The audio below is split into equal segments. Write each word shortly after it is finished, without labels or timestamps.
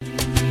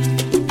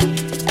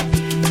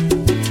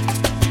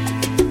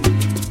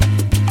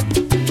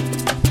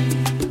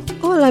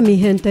Hola, mi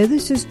gente.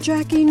 This is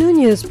Jackie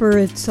Nunez for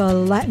It's a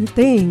Latin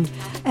Thing,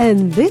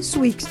 and this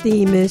week's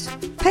theme is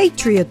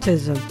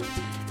patriotism.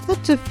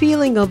 That's a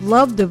feeling of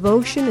love,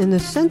 devotion, and a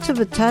sense of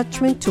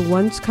attachment to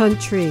one's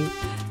country.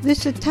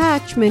 This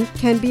attachment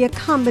can be a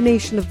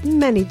combination of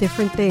many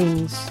different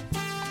things.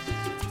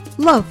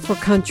 Love for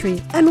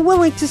country and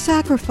willing to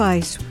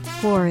sacrifice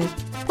for it.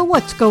 But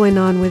what's going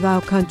on with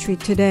our country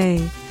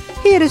today?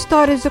 Here to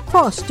start is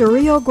across the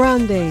Rio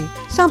Grande,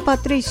 San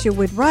Patricio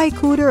with Ry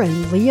Cooder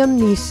and Liam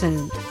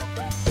Neeson.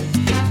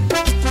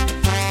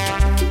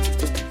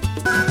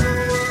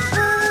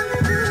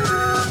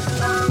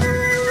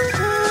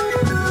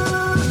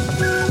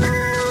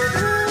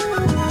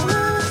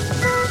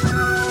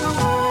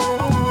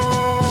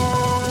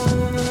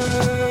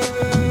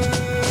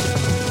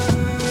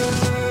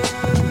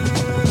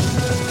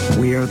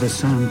 We are the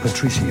San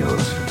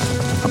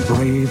Patricios, a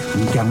brave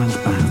and gallant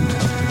band.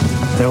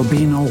 There'll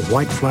be no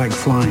white flag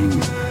flying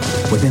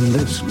within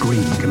this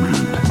green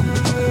command.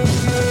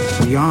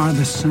 We are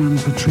the San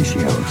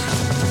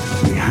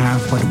Patricios. We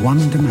have but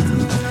one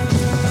demand: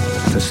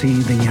 to see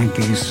the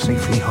Yankees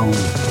safely home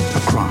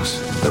across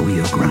the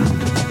Rio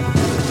Grande.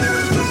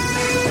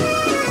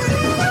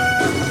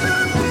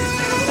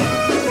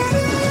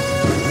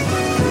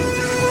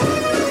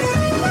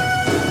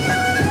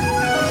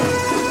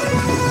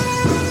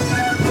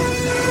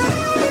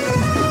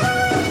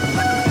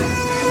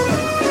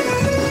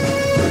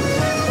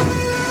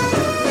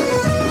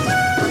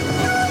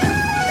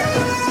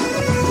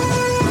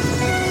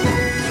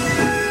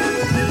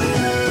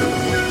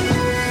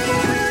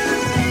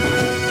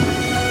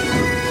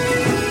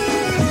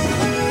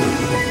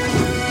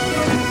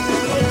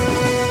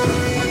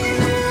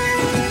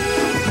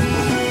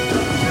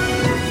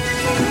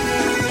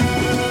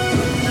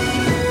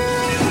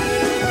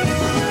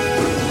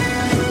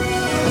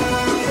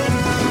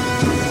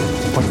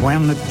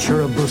 When at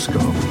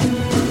Churubusco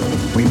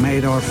we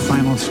made our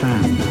final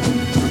stand,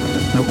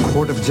 no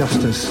court of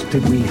justice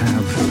did we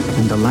have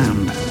in the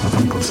land of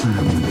Uncle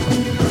Sam.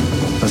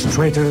 As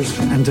traitors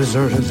and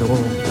deserters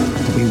all,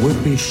 we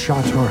would be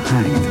shot or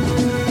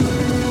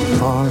hanged,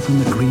 far from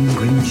the green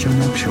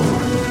Chinook shore,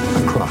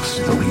 across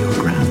the Rio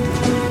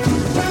Grande.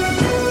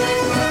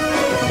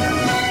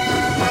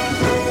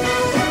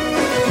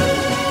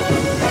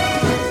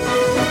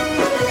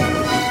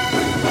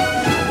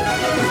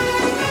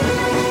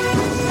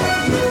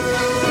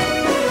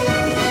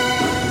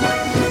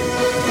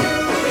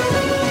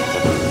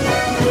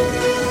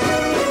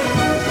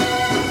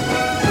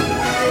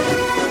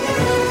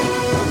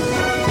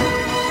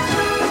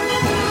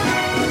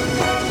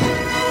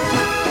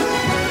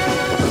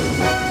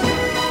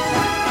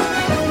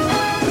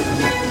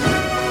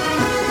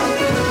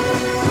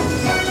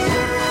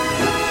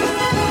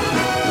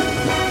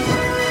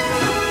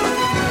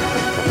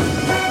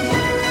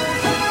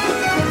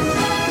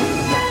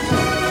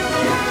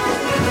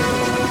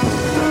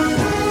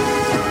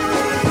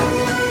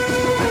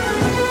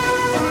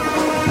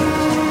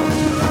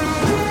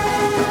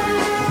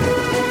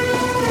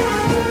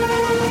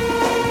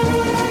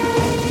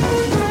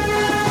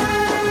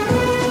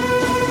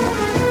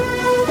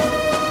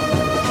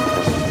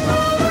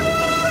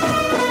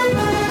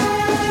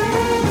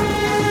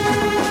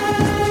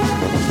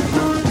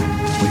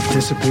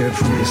 Disappeared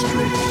from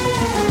history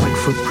like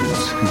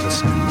footprints in the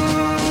sand.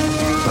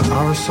 But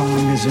our song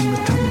is in the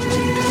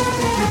tumbleweed,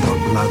 and our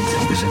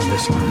blood is in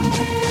this land.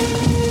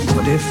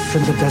 But if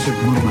in the desert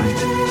moonlight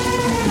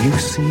you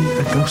see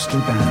a ghostly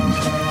band,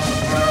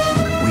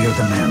 we are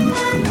the men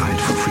who died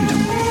for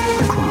freedom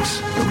across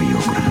the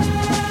Rio Grande.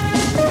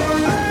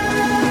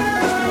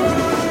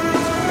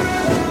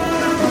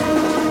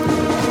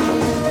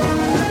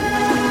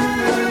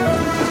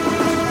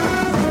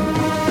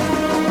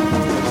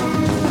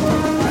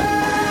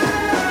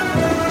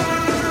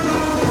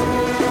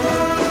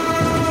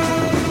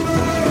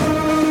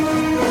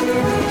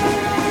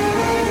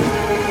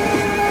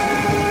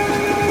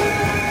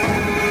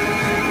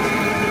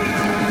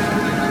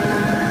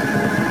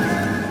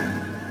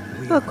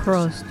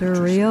 Across the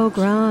Rio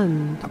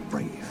Grande.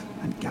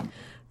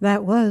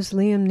 That was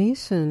Liam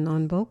Neeson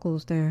on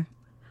vocals there.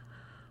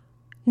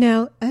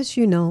 Now, as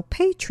you know,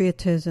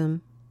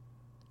 patriotism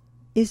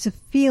is a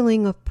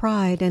feeling of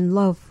pride and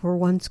love for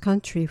one's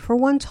country, for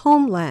one's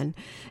homeland,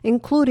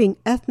 including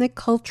ethnic,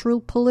 cultural,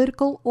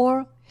 political,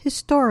 or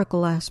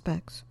historical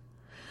aspects.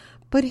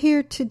 But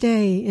here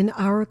today in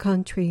our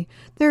country,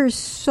 there is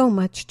so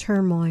much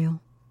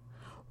turmoil.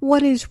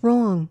 What is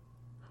wrong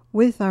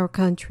with our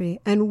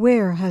country, and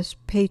where has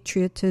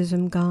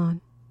patriotism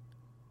gone?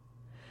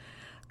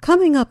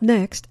 Coming up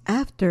next,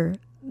 after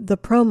the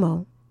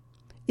promo,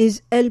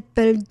 is El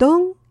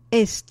Perdón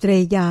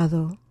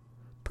Estrellado,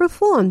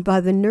 performed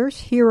by the Nurse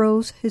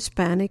Heroes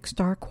Hispanic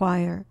Star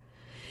Choir.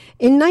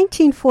 In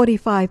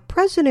 1945,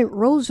 President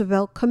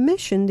Roosevelt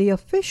commissioned the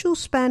official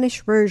Spanish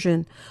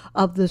version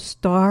of the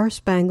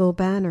Star-Spangled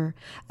Banner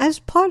as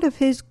part of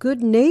his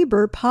good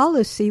neighbor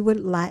policy with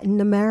Latin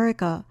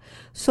America.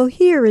 So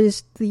here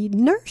is the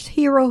Nurse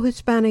Hero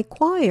Hispanic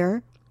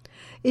Choir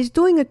is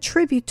doing a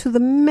tribute to the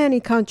many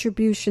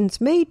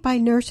contributions made by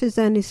nurses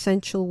and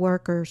essential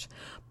workers,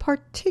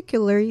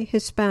 particularly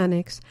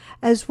Hispanics,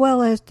 as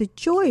well as the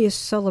joyous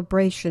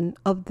celebration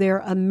of their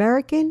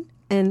American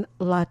and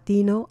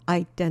Latino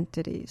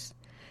identities.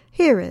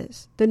 Here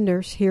is the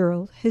Nurse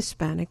Hero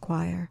Hispanic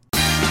Choir.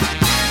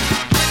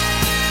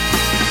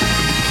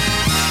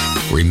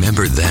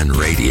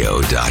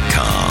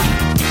 RememberThenRadio.com.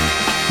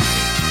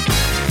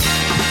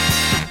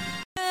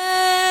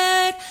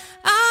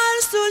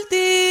 Al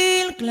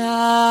sutil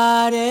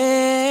clarear,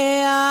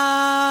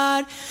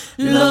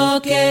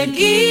 lo que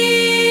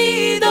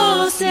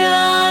Guido se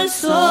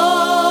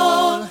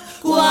alzó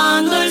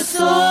cuando el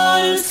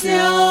sol se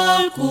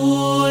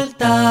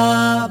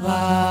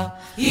ocultaba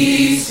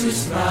y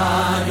sus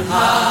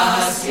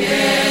franjas y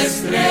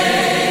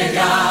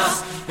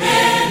estrellas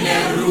en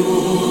el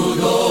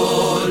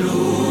rudo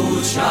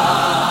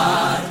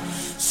luchar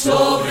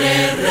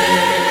sobre el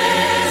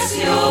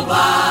recio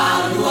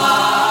baluarte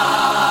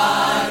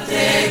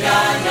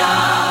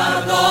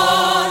gallardo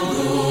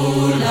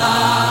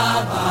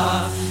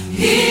ondulaba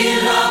y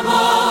la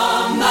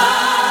bomba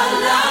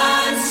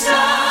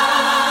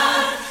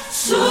lanzar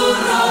su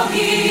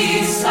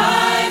rojiza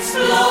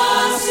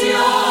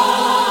explosión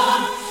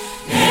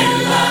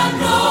en la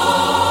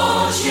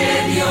noche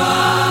dio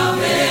a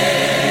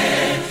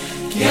ver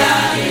que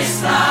ahí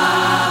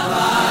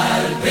estaba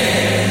el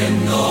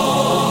pendón.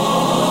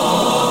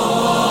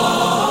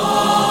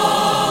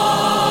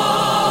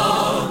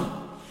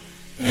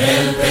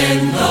 El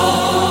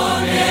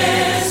pendón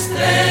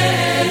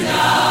estrellado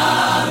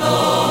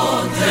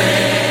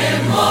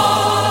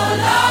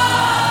tremola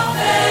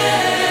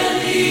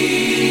feliz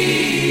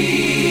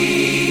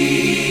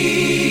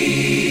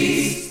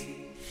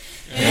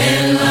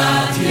en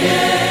la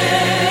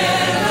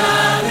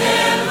tierra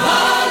del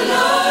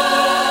valor.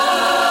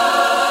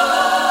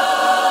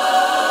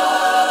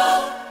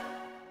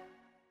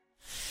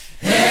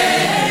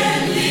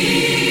 El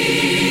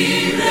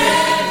libre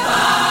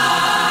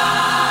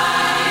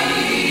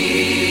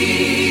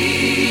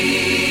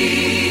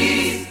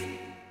país.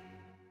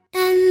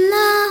 In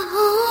the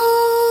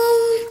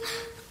home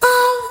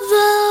of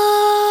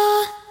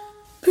the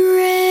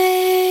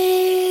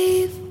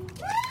brave.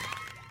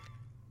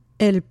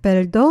 El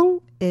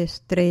perdón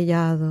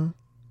estrellado.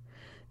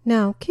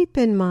 Now keep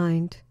in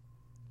mind,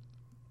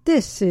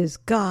 this is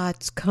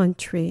God's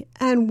country,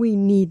 and we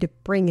need to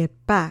bring it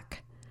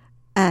back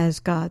as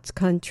God's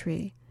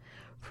country.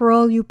 For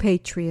all you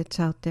patriots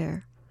out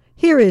there,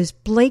 here is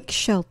Blake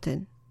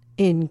Shelton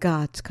in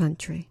God's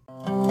country.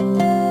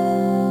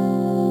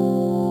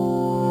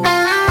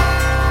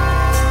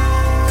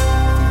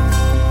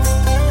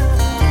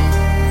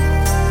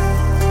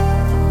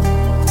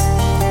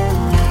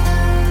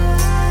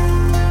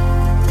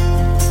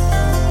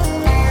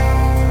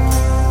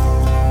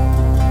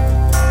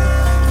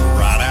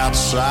 Right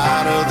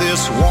outside of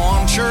this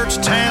one church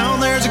town,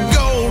 there's a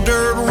gold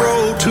dirt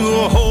road to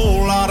a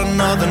whole lot of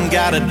nothing.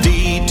 Got a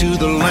deed to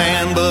the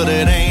land, but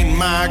it ain't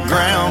my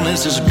ground.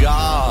 This is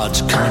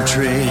God's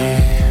country.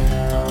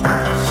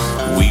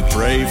 We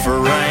pray for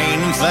rain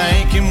and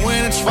thank Him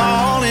when it's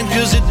falling,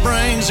 'cause it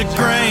brings a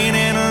grain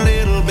and a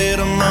little bit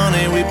of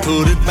money. We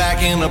put it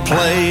back in a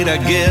plate, I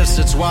guess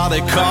that's why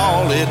they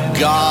call it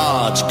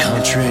God's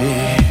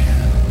country.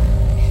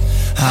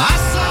 I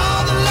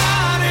saw the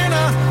light in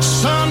a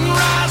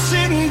sunrise,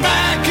 sitting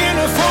back in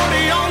a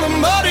 40 on the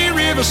muddy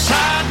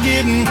riverside,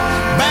 getting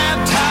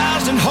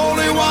baptized in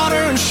holy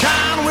water and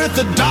shine with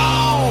the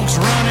dogs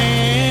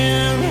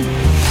running.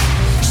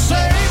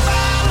 Saved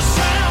by the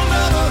sound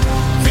of a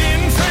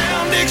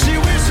pin-found Dixie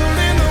whistle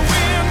in the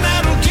wind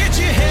that'll get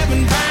you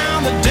heaven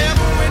bound. The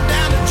devil went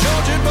down to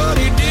Georgia, but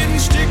he didn't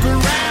stick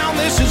around.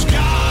 This is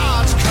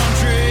God's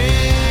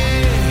country.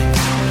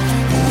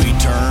 We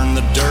turn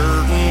the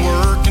dirt and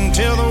work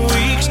until the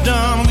week's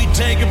done. We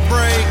take a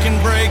break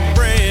and break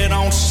bread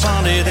on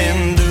Sunday,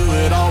 then do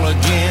it all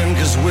again,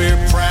 'cause we're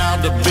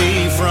proud to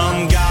be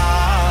from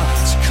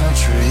God's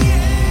country.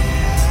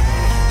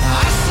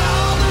 I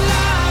saw the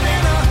light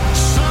in a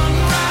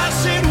sunrise,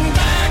 sitting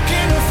back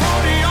in a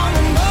 40 on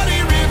the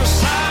muddy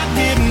riverside,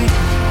 getting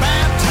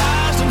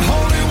baptized in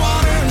holy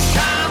water and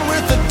shine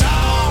with the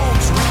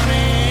dogs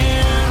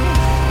running.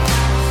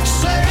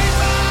 Saved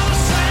by the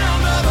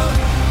sound of a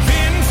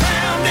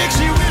pin-found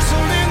Dixie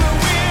whistle in the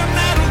wind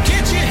that'll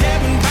get you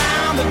heaven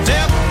bound. The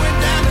devil went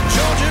down to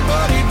Georgia,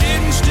 but he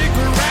didn't stick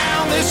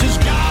around. This is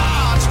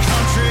God's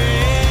country.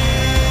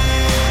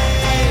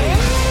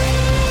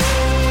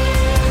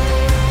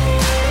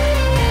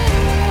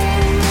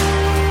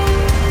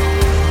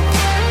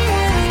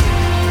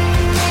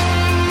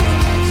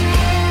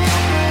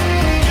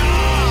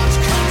 God's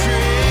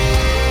country.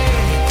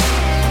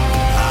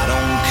 I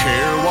don't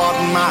care what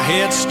my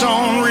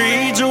headstone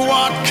reads or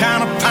what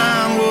kind of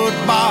pine wood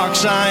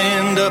box I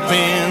end up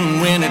in.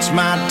 When it's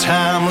my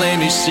time, lay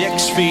me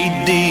 6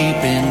 feet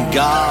deep in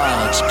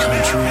God's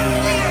country.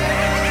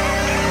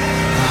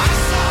 I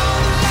saw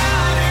the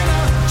light in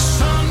a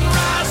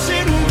sunrise,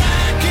 sitting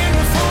back in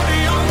a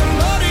 40 on the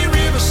muddy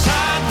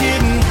riverside,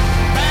 getting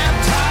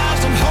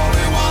baptized in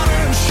holy water.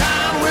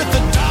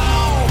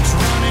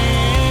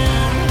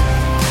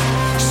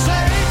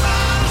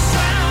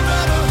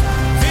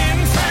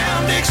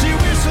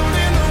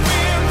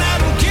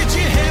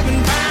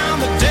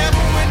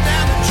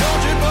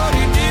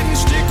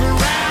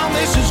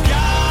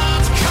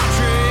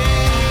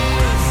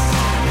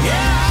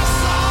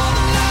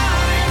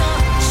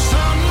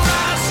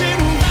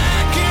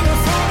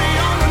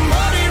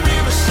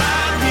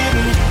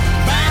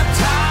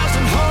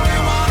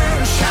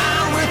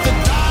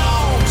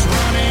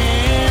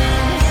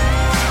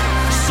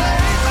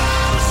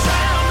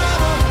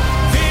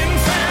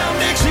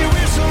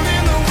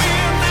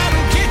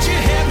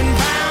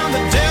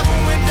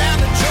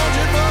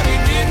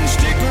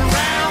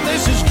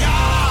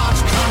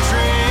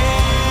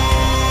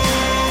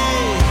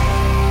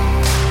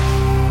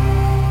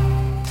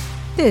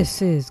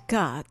 This is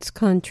God's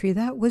country.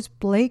 That was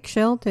Blake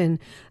Shelton.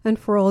 And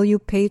for all you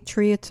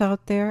patriots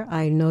out there,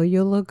 I know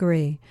you'll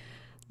agree.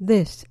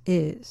 This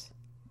is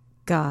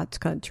God's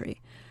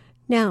country.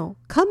 Now,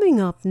 coming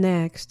up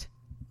next,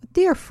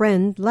 dear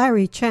friend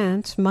Larry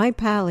Chance, my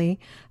pally,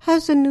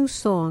 has a new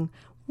song.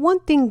 One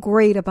thing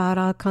great about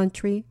our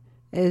country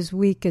is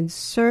we can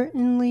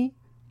certainly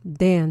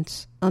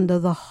dance under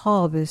the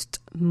harvest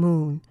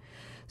moon.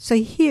 So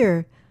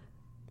here,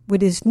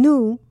 with his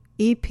new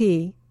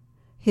EP,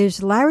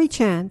 here's Larry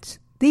Chance,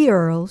 the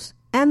Earls,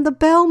 and the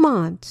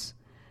Belmonts.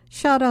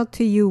 Shout out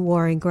to you,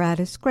 Warren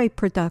Gratis. Great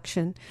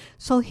production.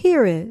 So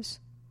here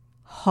is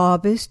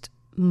Harvest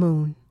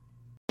Moon.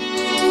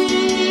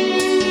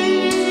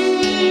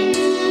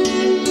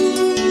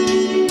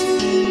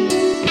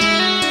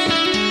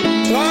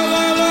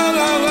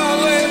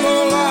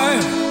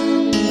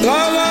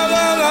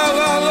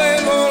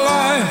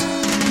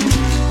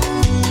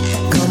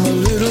 Come a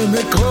little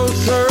bit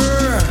closer.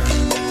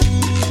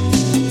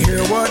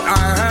 Hear what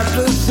I have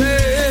to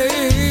say.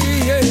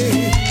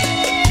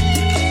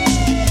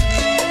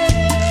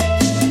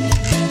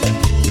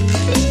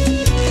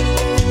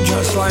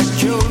 Just like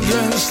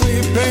children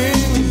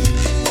sleeping,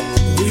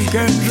 we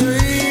can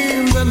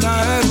dream the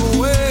night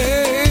away.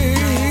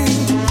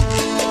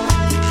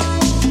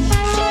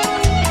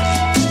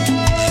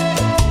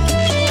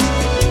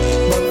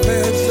 But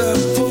there's the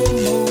full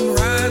moon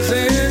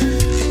rising.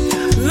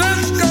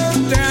 Let's go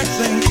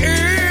dancing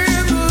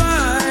in the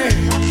light.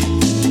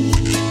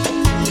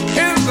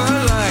 In the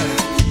light.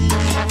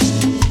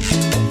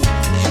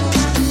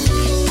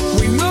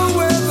 We know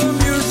where the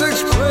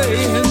music's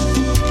playing.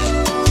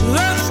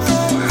 Let's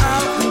go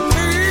out and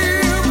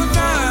feel the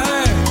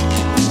night.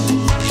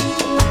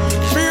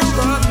 Feel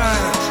the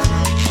night.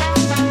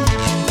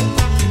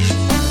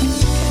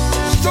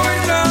 Estoy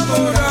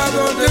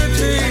enamorado de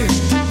ti.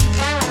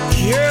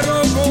 Quiero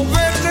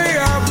volverte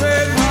a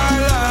ver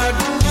bailar.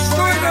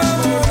 Estoy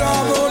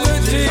enamorado de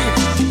ti.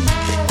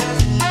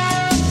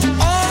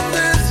 On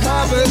this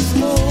harvest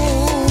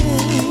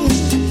moon.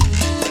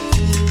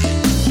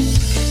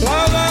 La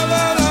la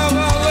la la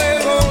la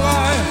la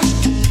la.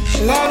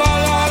 La la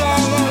la la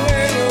la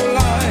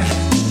la.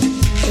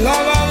 La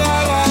la la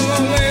la la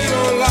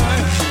la.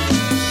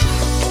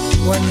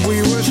 When we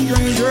were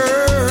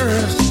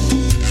strangers,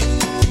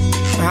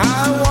 I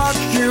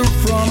watched you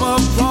from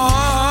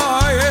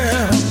afar,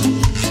 yeah,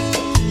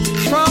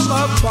 from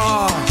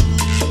afar.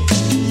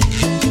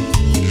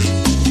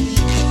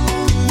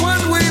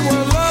 When we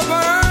were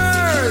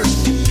lovers,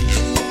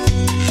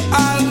 I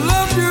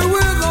loved you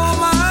with all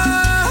my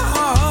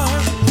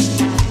heart,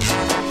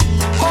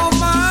 all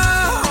my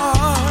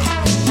heart.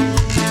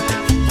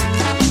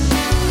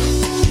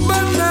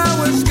 But now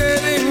it's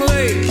getting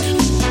late,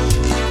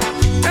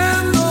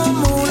 and the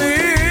moon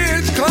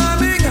is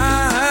climbing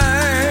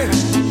high,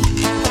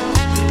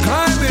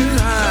 climbing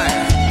high.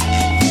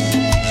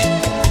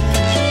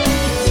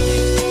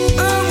 I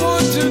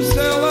want to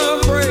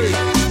celebrate,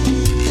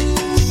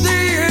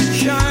 see it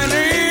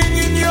shining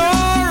in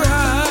your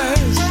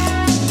eyes,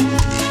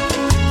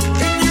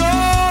 in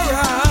your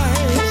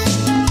eyes.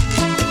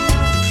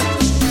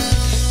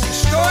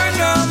 Estoy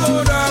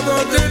enamorado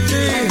de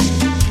ti.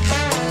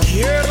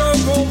 Quiero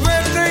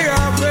volverte a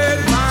ver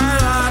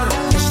bailar.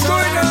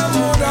 Estoy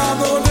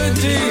enamorado de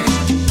ti.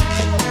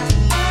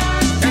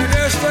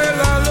 Eres de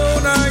la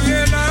luna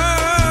llena.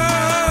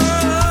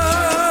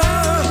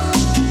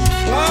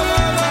 La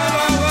la la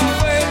la la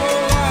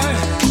la.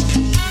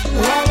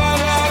 La la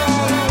la la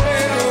la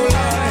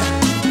la.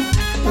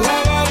 La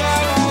la la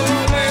la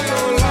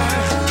la la.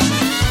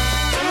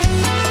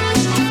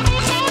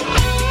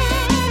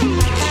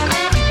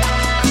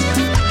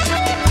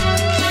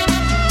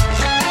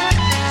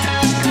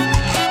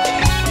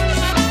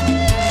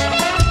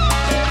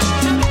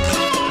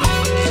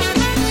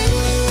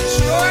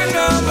 Estoy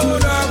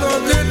enamorado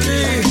de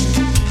ti.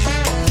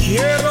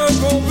 Quiero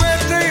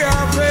volverte a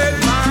ver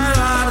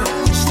bailar.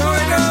 Estoy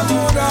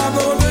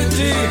enamorado de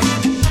ti.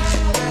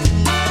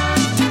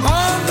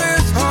 On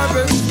this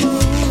harvest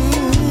moon.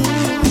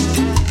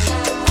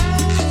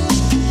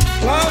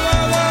 La la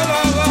la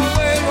la la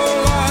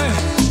la.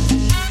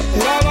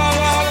 La la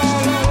la la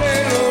la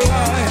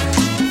la.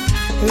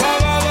 La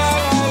la la la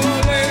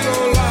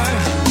la.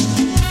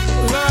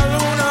 La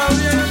luna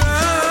llena.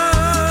 La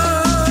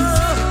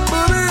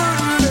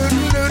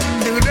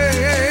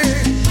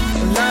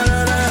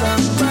la la la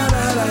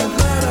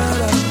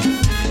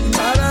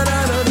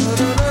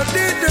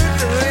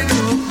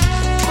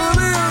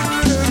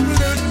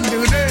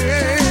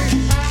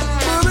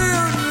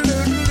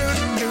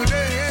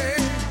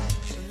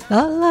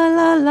La la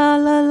la la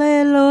la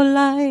la lo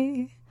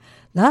lie.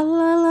 La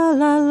la la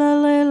la la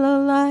la lo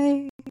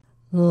lie.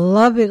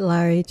 Love it,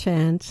 Larry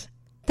Chance.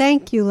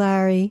 Thank you,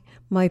 Larry,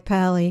 my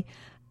pally,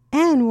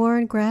 and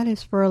Warren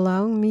Gratis for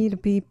allowing me to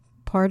be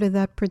part of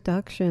that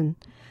production.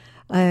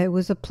 It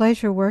was a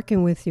pleasure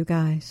working with you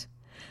guys.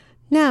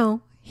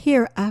 Now,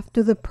 here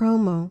after the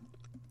promo,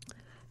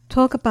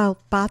 talk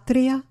about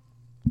Patria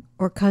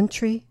or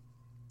country.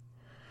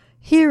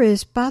 Here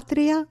is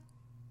Patria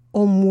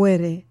o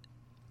muerte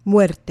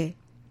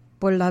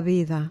por la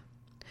vida.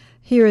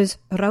 Here is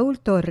Raúl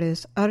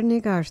Torres,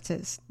 Arne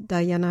Garces,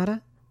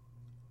 Dayanara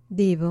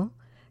Divo,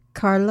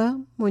 Carla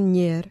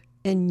Muñer,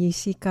 and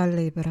Yisi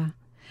Calebra.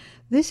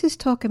 This is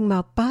talking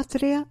about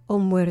patria o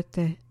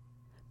muerte,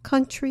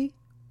 country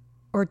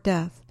or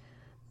death.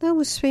 That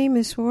was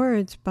famous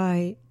words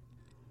by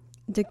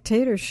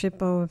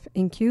dictatorship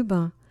in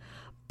Cuba.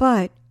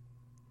 But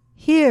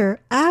here,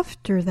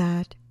 after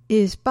that,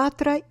 is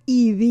Patria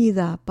y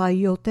Vida by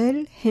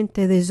Yotel,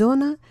 Gente de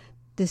Zona,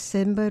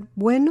 December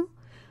Bueno,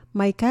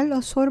 Michael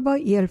Osorba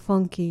y El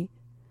Funky.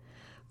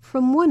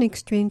 From one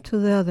extreme to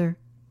the other,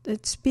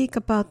 that speak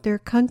about their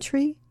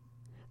country,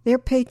 their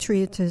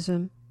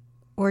patriotism,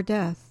 or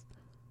death.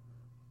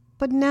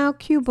 But now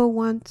Cuba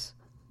wants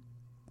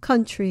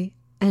country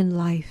and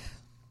life.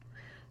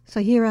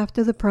 So here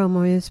after the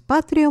promo is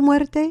Patria o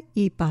Muerte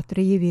y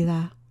Patria y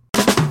Vida.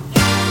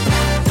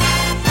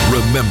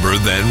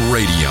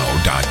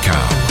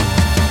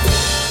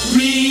 RememberThenRadio.com.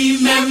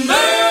 Remember.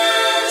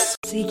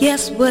 Si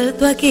has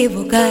vuelto a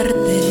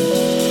equivocarte,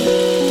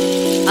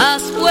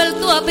 has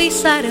vuelto a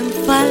pisar en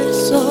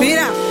falso.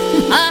 Mira.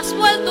 Has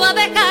vuelto a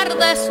dejar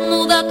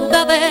desnuda tu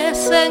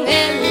cabeza en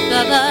el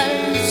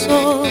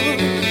cadalso.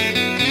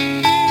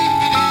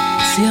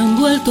 Se han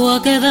vuelto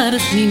a quedar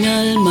sin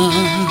alma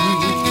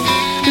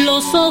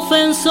los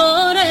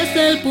ofensores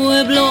del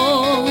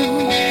pueblo.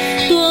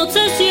 Tu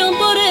obsesión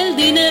por el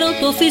dinero,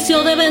 tu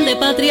oficio de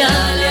vendepatria.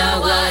 Dale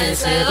agua a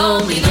ese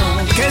dominó.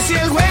 Que si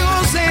el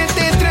juego se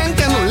te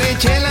tranca, no le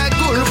eche la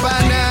culpa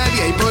a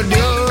nadie. Y por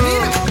Dios,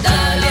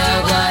 dale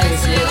agua a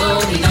ese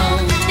dominó.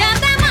 Ya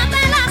te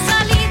maté la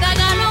salida,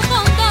 ganó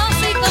con 2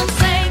 y con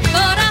 6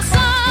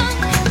 corazón.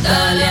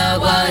 Dale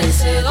agua a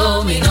ese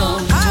dominó.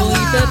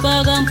 Hoy te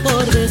pagan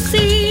por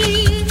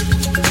decir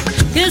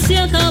que se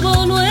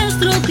acabó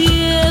nuestro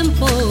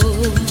tiempo.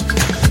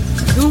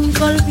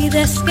 Nunca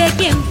olvides que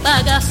quien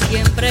paga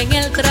siempre en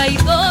el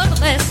traidor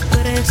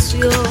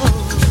desprecio.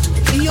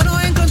 Y yo no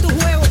entro en tu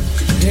juego.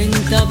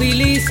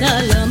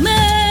 Rentabiliza la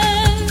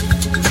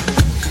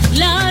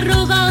la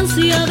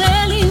arrogancia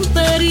del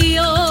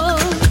imperio.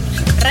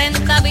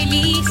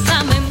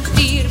 Rentabiliza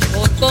mentir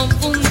por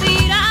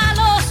confundir a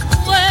los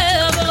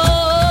pueblos.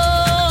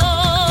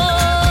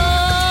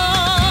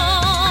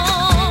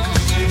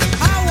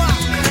 Agua.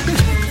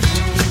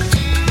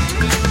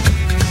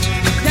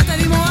 Ya te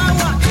dimos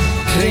agua.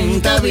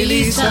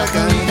 rentabiliza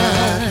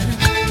cantar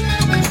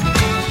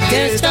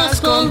Que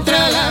estás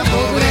contra la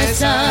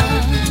pobreza.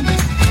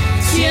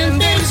 Si en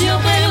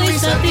terciopelo y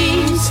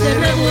satín se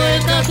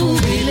revuelca tu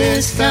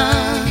vileza.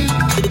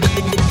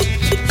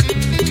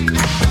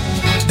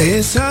 De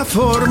esa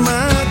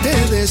forma te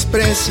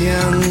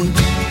desprecian,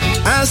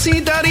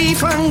 así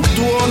tarifan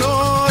tu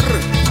honor.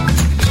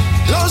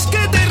 Los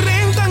que te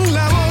rentan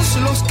la voz,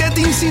 los que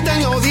te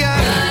incitan a odiar.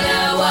 Dale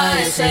agua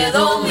a ese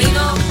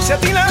dominó. Si a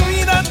ti la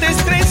vida te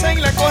estresa y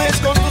la coges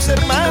con tus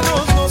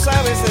hermanos, no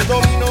sabes de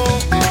dominó.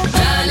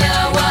 Dale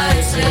agua a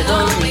ese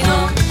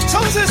dominó.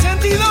 Son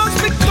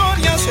 62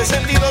 victorias,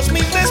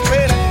 62.000 te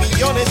esperan,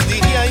 millones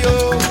diría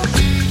yo.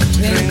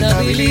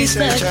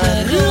 Rentabiliza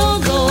echar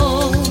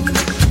lodo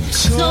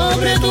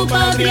sobre tu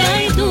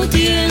patria y tu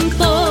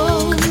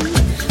tiempo.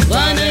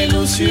 Vana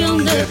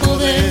ilusión de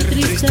poder,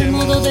 triste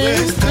modo de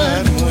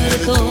estar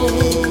muerto.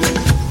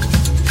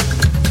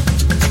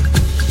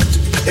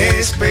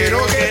 Espero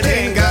que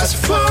tengas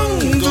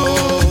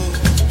fondo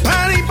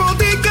para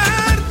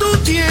hipotecar tu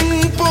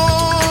tiempo.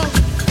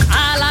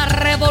 A la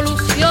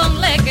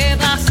revolución le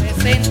queda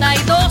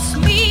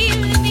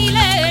 62.000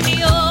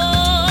 milenios.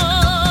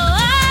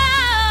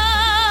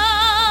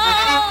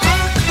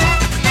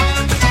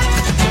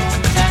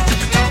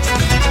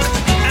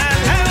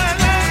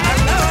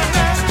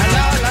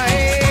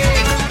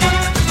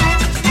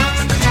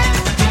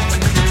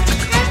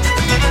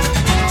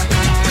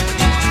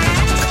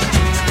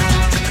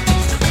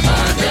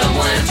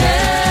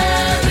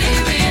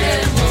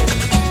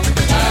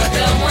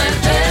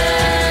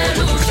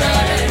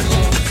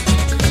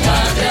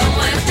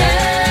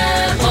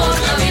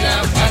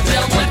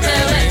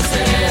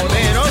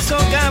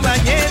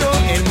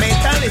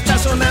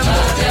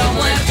 Patria o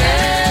muerte,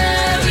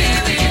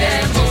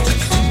 viviremos.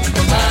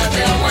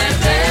 Patria o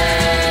muerte,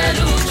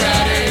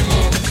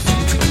 lucharemos.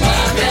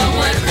 Patria o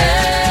muerte,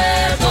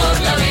 por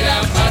la vida.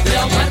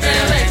 Patria o muerte,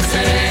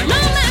 venceremos. No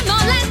me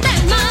molestes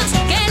más,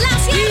 que la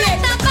sierra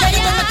está para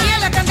allá. Aquí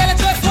en la candela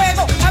esto es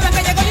fuego. Hablan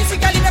que llegó Liz y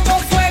Calibre con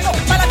fuego.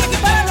 Para que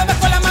equiparan nueva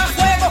escuela más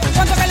fuego.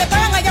 Cuando que le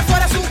pagan allá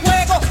afuera su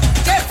juego.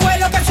 ¿Qué fue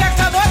lo que se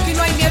acabó? Aquí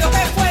no hay miedo.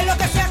 ¿Qué fue lo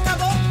que se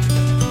acabó?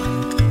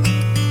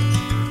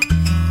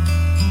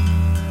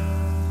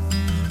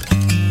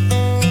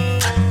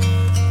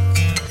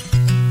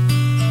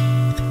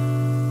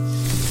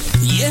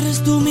 Y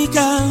eres tú mi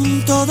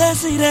canto de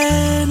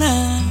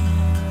sirena,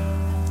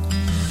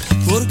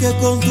 porque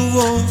con tu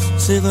voz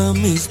se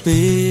van mis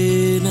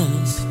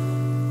penas.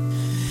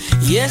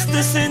 Y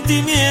este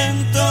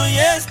sentimiento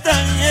ya es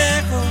tan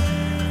viejo,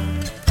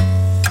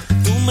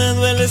 tú me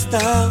dueles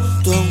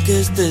tanto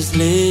aunque estés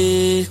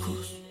lejos.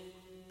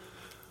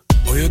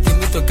 Hoy yo te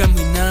invito a caminar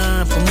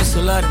con mis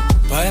solares,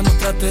 para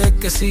demostrarte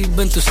que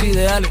sirven tus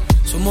ideales.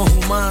 Somos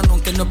humanos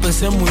aunque no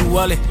pensemos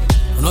iguales,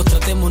 no nos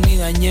tratemos ni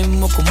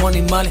dañemos como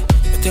animales.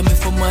 Esta es mi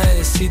forma de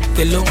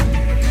decírtelo.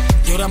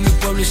 Llora mi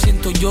pueblo y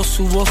siento yo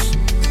su voz.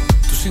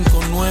 Tú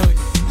 5-9,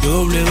 yo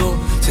doble 2,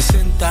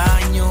 60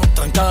 años,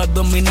 trancada al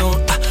dominó.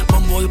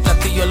 Bombo y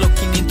platillo a los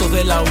 500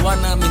 de La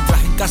Habana,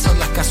 mientras en casa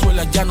las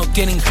cazuelas ya no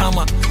tienen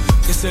jama.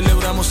 Que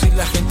celebramos si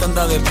la gente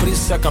anda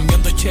deprisa,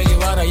 cambiando Che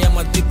Guevara,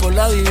 llama al tipo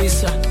la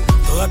divisa.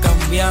 Todo ha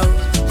cambiado,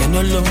 ya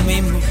no es lo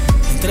mismo.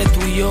 Entre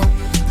tú y yo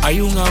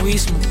hay un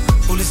abismo.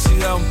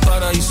 Publicidad, un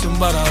paraíso, un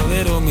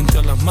varadero,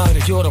 mientras las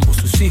madres lloran por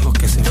sus hijos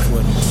que se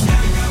fueron. Se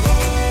acabó.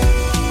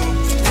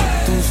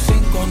 Tu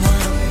 5-9,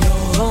 yo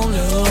doble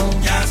 2.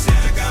 Ya se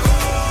acabó.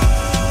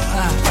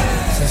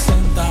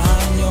 60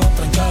 años,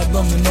 trancada el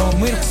dominó,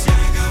 mira. Ya se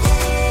acabó.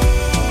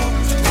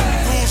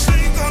 Tu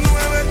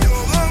 5-9, yo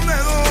doble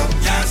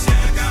 2. Ya se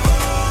acabó.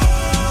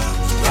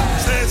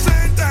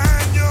 60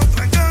 años,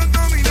 trancada el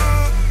dominó.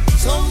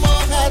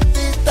 Somos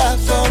artistas,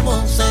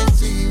 somos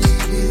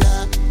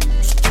sensibilidad.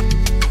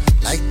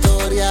 La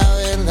historia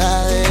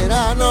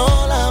verdadera,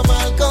 no la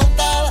mal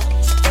contada.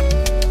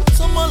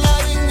 Somos la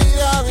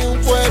dignidad de un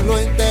pueblo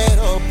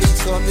entero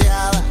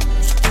pisoteada.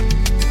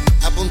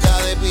 A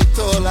punta de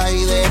pistola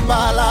y de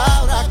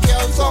palabras que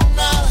aún son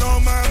nada. No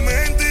más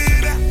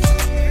mentiras.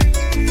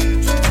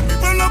 Mi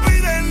pueblo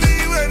pide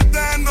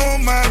libertad, no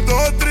más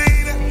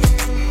doctrina.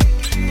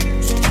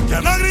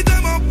 Ya no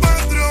gritemos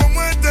patria o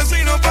muerte,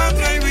 sino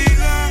patria y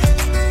vida.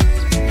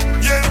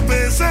 Y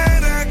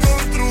empezar a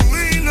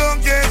construir lo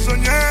que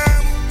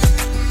soñamos,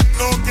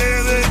 lo que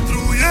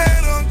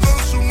destruyeron con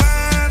su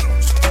mano.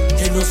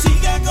 Que no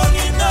siga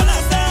corriendo la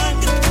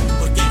sangre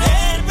por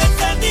querer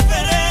pensar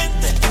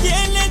diferente.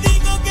 ¿Quién le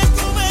dijo que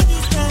Cuba es de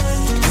ustedes?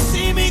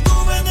 Si mi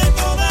Cuba es de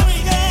toda mi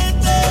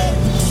gente.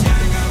 Se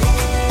acabó.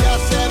 Ya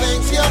se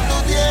venció tu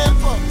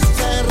tiempo,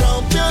 se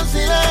rompió el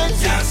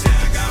silencio. Ya se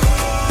acabó.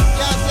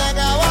 Ya se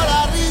acabó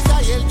la risa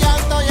y el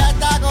llanto ya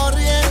está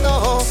corriendo.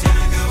 Se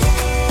acabó.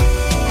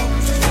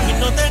 Y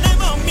no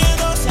tenemos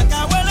miedo, se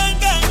acabó el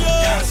engaño.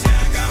 Ya se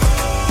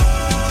acabó.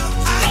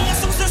 Ay,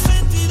 es un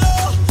 62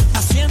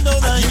 haciendo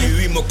daño. Aquí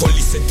vivimos con la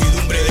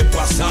incertidumbre del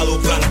pasado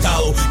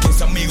plantado,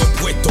 15 amigos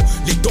puestos,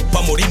 listos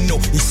pa' morirnos,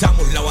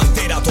 izamos la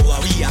bandera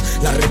todavía,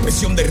 la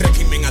represión del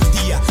régimen al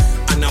día.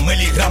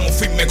 Anameli Ramos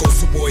firme con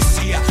su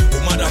poesía,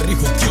 Omar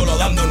Arrijuquiola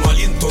dándonos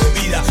aliento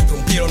de vida.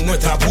 Rompieron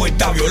nuestra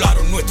puerta,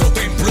 violaron nuestro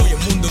templo y el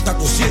mundo está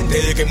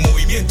consciente de que el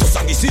movimiento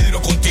San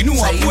Isidro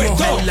continúa puesto.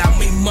 Seguimos en la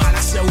misma,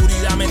 la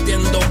seguridad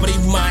metiendo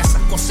prisma.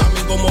 Esas cosas a mí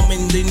como me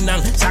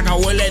indignan. Se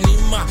acabó el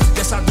enigma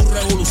de esa tu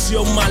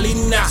revolución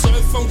maligna.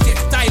 Soy funky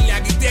style y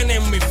aquí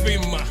tienen mi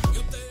firma.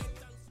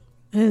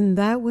 And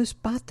that was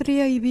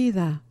Patria y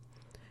Vida.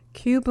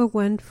 Cuba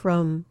went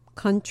from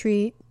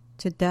country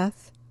to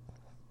death,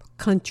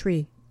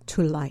 country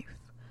to life.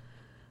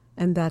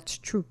 And that's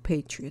true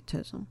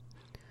patriotism.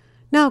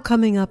 Now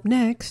coming up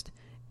next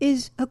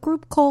is a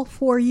group called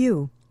For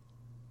You.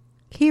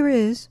 Here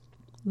is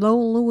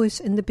Lowell Lewis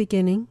in the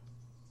beginning,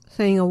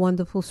 saying a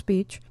wonderful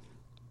speech.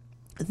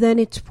 Then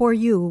it's For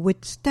You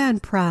with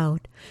Stand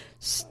Proud,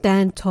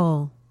 Stand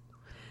Tall.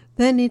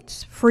 Then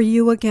it's For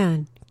You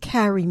again,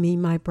 Carry Me,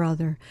 My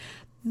Brother.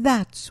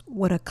 That's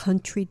what a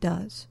country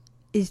does,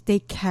 is they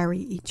carry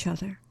each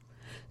other.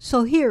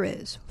 So here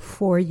is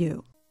For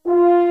You.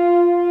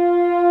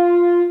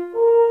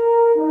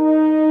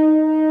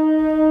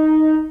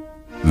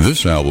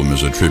 This album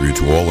is a tribute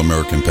to all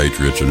American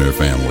patriots and their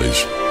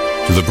families,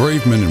 to the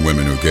brave men and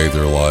women who gave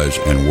their lives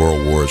in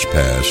world wars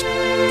past,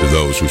 to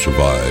those who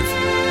survived,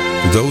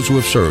 to those who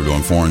have served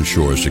on foreign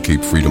shores to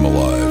keep freedom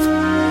alive.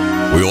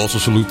 We also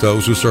salute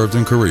those who served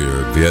in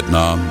Korea,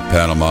 Vietnam,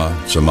 Panama,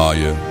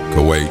 Somalia,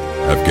 Kuwait,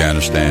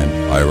 Afghanistan,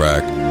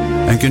 Iraq,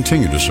 and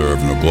continue to serve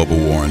in the global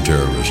war on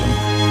terrorism.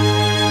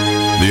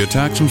 The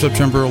attacks on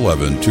September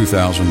 11,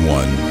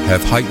 2001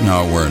 have heightened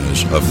our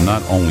awareness of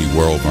not only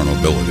world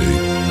vulnerability,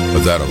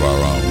 but that of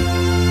our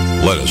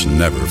own. Let us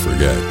never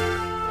forget.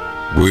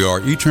 We are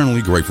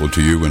eternally grateful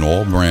to you in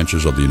all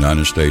branches of the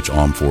United States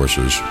Armed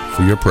Forces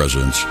for your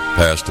presence,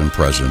 past and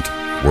present,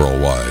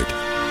 worldwide,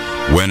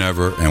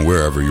 whenever and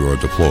wherever you are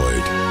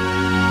deployed.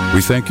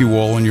 We thank you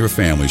all and your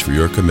families for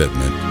your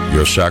commitment,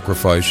 your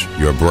sacrifice,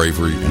 your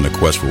bravery in the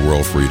quest for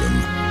world freedom.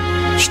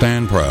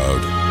 Stand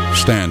proud,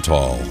 stand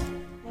tall.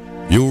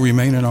 You'll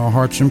remain in our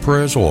hearts and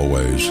prayers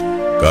always.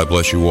 God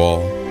bless you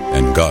all,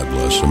 and God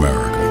bless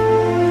America.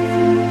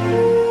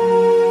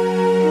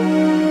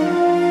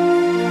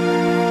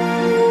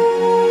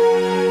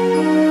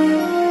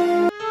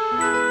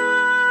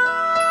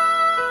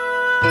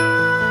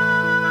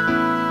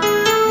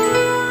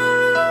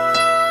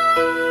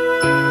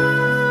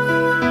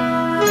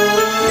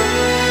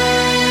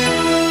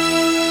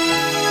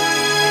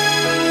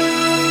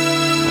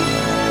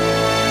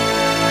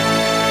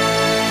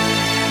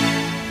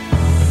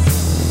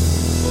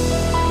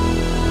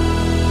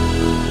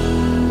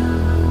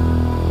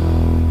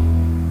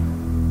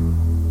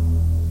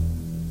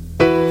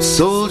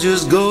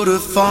 Soldiers go to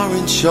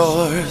foreign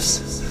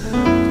shores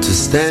to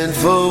stand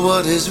for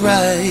what is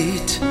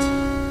right.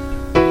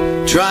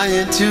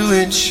 trying to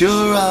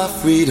ensure our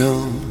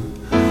freedom,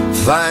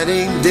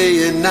 fighting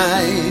day and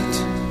night.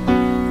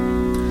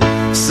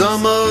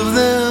 Some of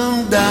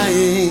them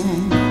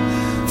dying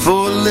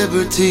for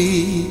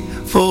liberty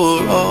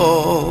for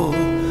all.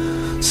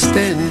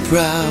 Stand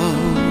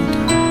proud,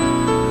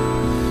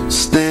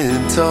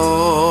 stand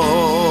tall.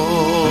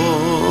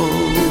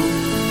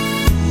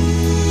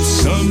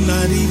 Some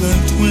not even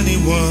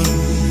 21,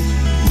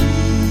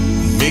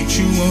 makes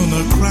you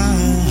wanna cry.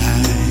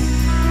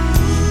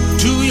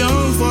 Too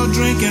young for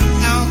drinking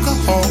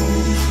alcohol,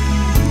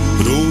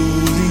 but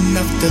old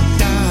enough to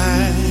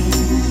die.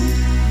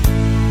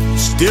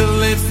 Still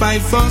they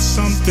fight for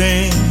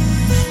something,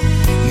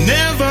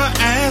 never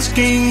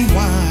asking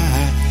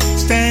why.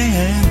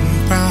 Stand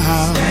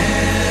proud,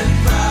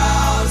 stand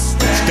proud,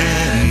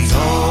 stand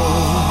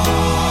tall.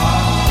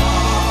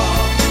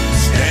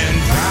 Stand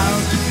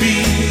proud to be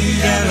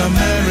an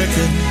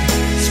American.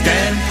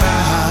 Stand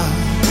proud,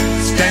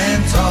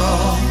 stand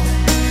tall.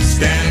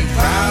 Stand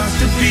proud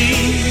to be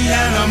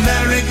an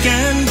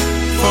American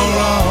for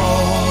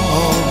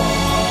all.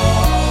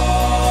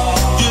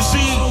 You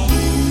see,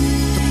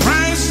 the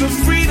price of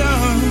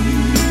freedom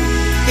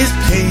is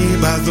paid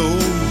by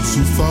those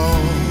who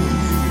fall.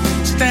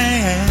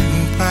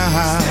 Stand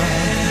proud,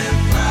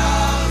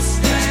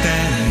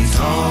 stand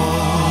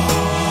tall.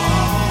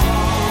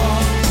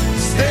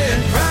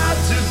 Stand proud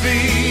to be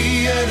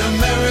an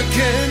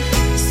American.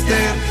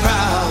 Stand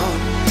proud,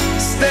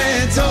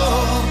 stand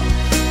tall.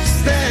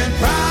 Stand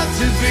proud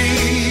to be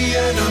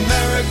an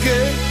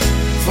American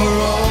for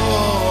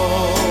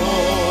all.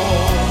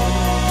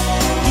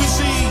 You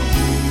see,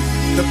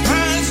 the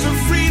price of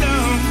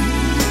freedom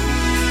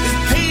is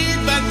paid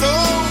by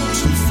those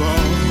who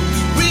fall.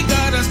 We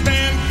gotta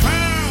stand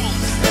proud,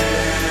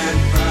 stand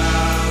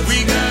proud. We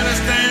gotta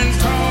stand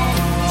tall,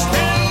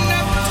 stand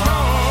up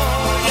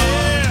tall,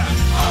 yeah.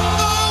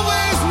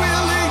 Always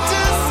willing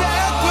to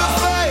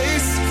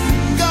sacrifice.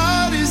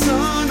 God is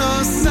on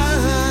our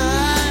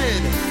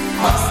side.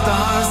 Our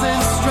stars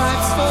and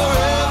stripes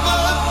forever.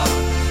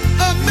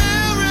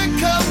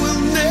 America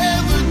will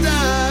never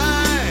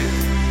die.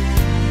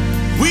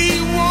 We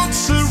won't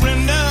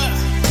surrender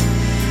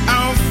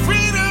our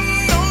freedom,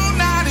 no,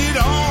 not at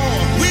all.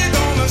 We're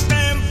gonna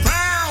stand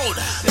proud,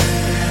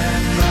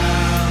 stand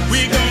proud.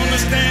 We're gonna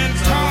stand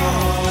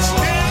tall,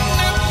 stand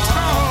up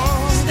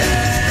tall,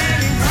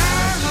 stand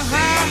proud.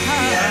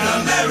 An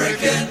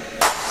American.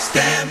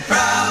 Stand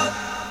proud,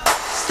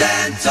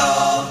 stand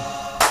tall.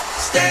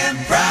 Stand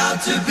proud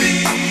to be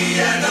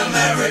an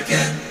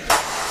American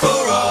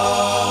for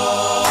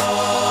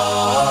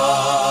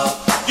all.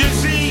 You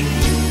see,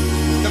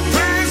 the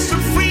price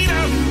of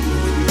freedom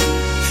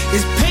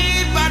is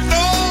paid by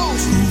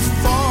those who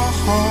fall.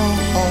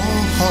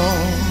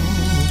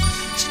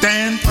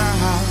 Stand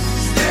proud,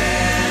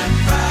 Stand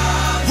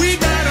proud, we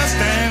gotta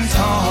stand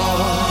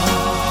tall.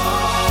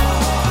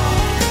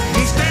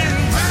 Stand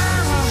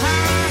proud,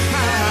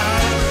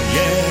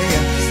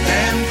 yeah.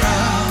 stand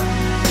proud,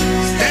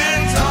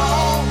 Stand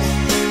tall,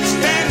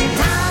 stand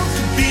proud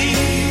to be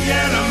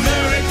an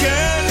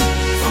American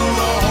for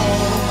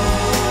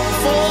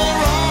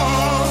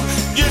all.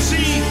 You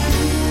see,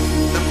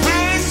 the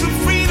price of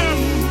freedom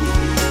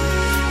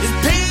is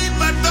paid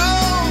by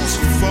those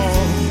who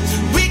fall.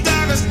 We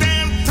gotta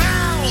stand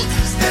proud,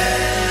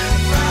 stand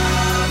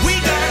proud, we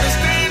gotta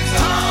stand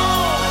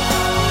tall.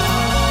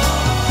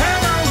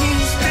 Come on,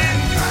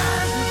 stand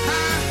proud,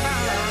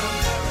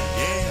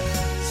 yeah.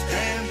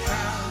 Stand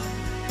proud,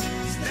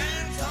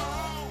 stand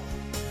tall,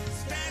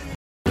 stand.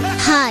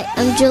 Hi,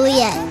 I'm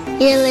Juliet.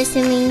 You're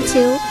listening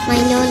to my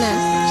Nona,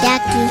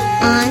 Jackie,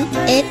 on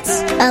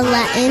It's a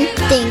Latin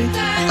Thing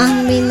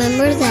on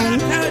Remember Then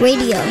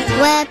Radio.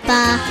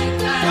 Wepa.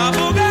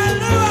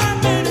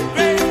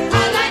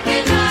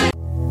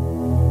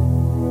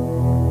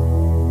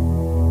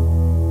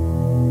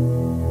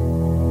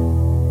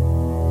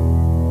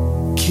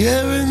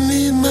 carry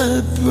me,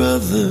 my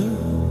brother,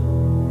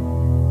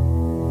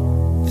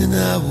 and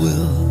I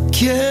will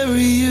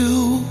carry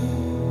you.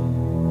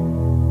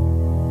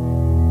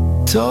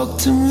 Talk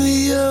to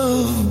me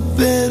of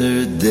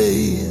better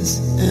days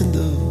and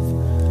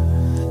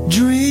of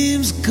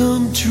dreams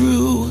come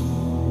true.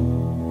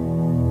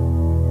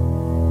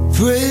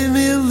 Pray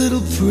me a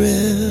little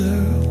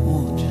prayer,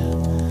 won't you?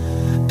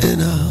 And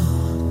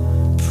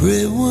I'll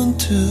pray one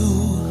too.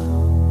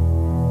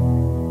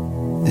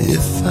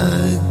 If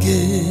I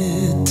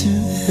get to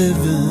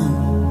heaven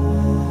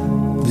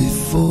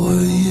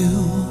before you,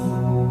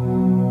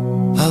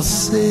 I'll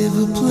save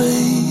a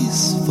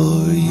place for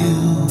you.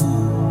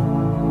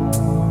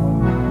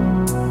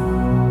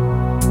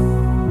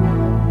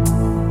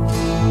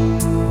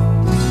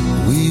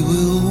 We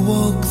will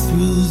walk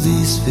through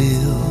these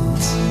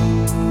fields,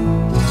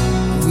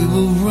 we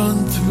will run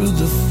through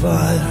the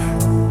fire,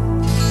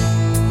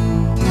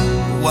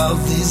 while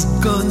these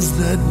guns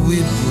that we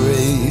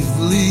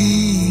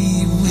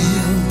bravely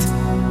wield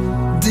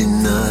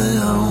deny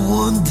our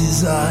one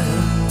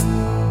desire,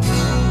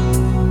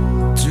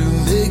 to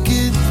make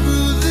it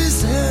through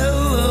this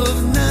hell of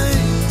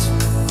night,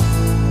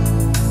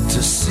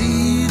 to see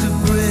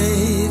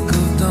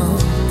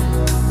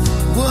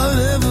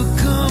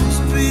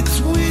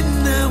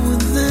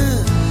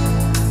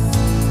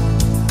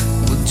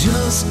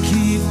must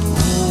keep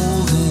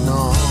holding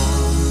on.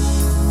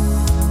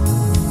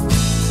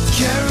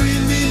 Carry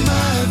me,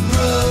 my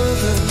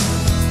brother,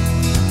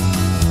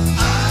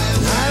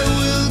 and I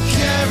will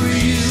carry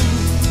you.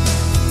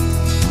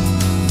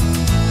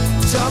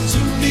 Talk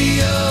to me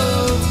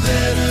of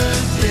better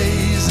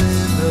days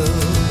and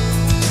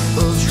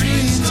of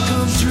dreams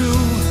come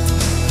true.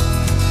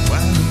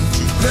 Why don't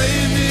you pray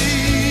me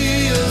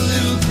a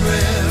little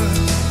prayer,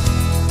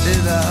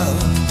 and I'll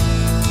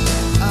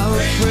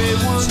pray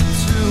one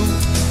too.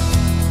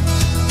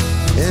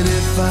 And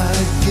if I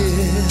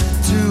get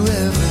to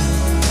heaven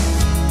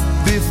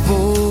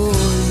before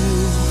you,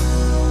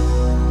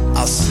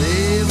 I'll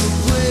save a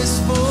place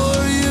for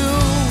you.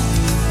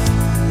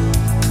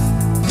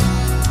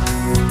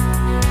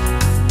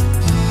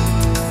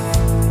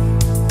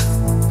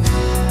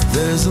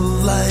 There's a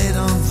light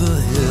on the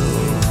hill,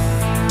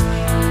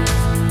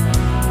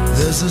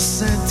 there's a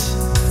scent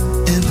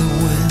in the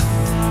wind.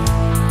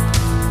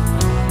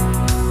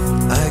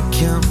 I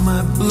count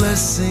my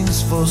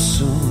blessings, for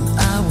soon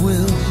I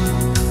will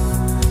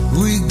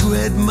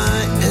regret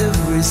my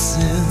every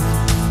sin.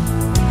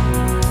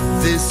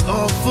 This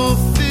awful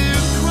fear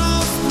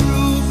crawls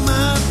through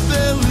my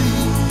belly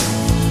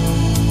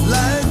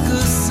like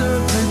a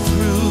serpent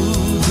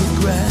through the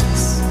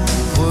grass.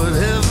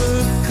 Whatever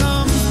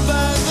comes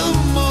by the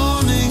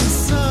morning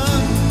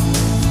sun,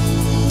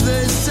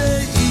 they say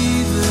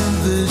even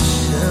this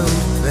shall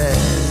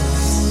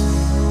pass.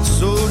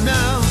 So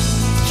now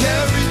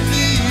carry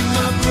me,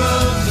 my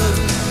brother,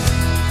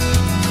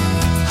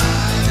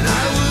 and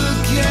I will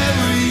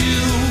carry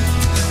you.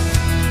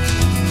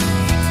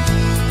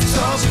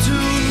 Talk to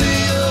me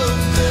of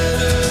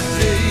better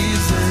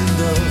days and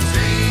of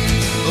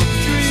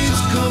dreams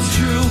come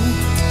true.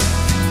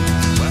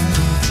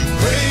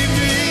 Pray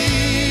me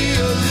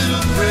a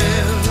little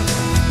prayer,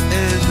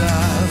 and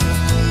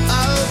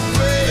I'll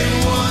pray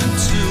one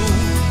too.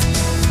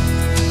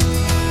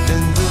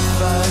 And if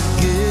I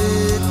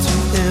get to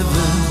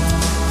heaven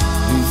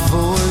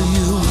before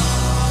you,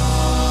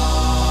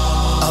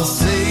 I'll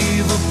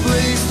save a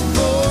place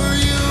for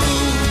you.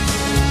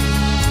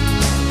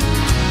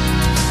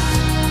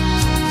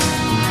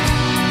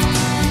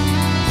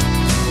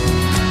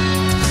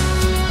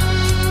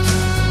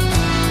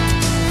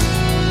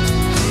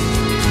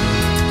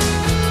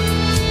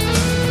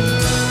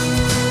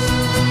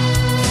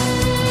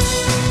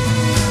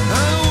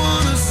 I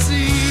wanna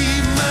see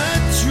my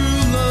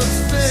true love's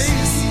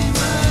face.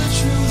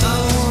 I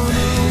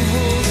wanna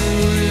hold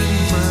her in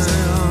my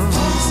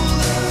arms.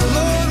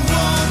 Lord,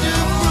 won't you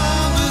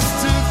promise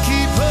to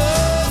keep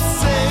her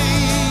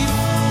safe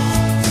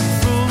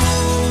from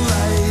all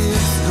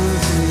life's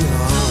earthly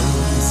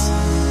harms?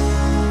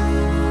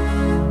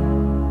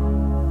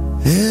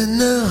 And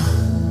now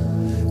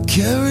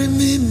carry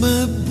me,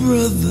 my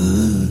brother,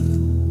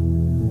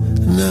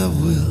 and I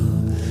will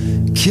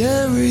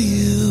carry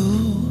you.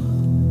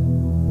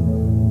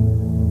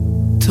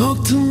 Talk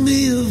to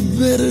me of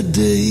better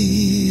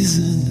days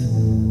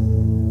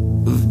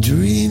and of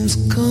dreams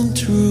come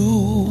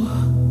true.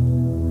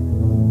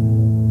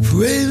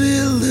 Pray me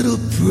a little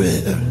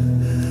prayer,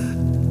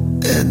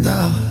 and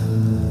I'll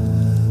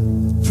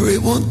pray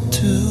one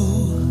too.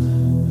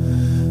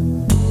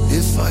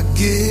 If I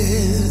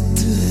get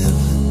to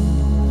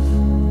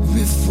heaven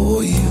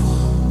before you,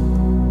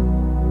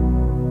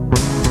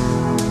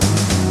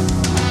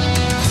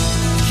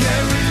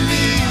 carry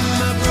me,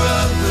 my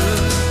brother,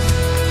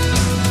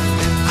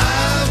 and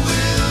I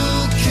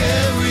will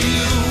carry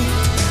you.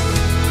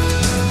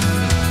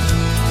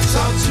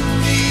 Talk to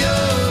me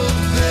of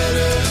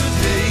better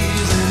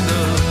days and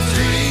of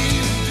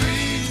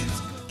dreams.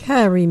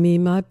 Carry Me,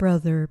 My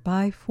Brother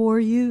by For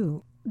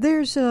You.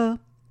 There's a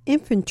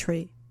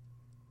infantry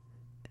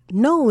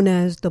known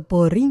as the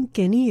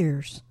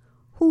Borinqueniers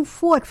who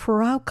fought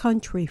for our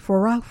country,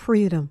 for our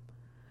freedom.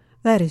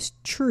 That is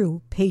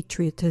true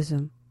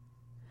patriotism.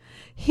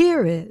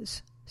 Here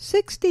is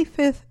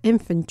 65th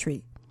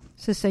Infantry,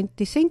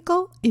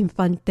 65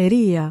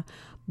 Infanteria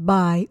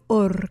by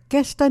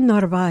Orquesta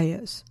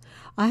Narvaez.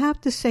 I have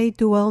to say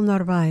Duel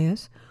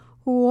Narvaez,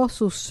 who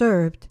also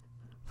served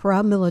for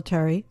our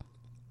military.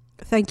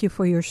 Thank you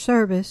for your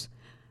service.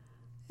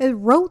 It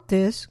wrote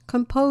this,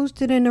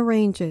 composed it, and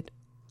arranged it.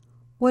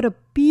 What a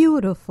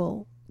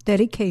beautiful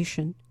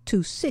dedication to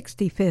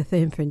 65th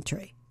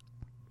Infantry.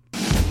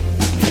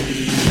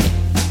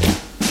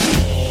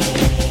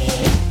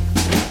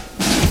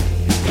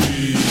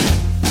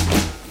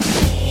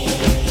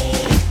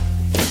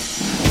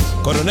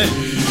 Coronel,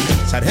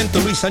 Sargento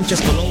Luis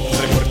Sánchez Colón,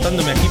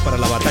 reportándome aquí para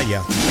la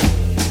batalla.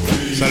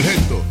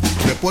 Sargento,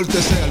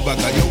 repórtese al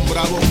batallón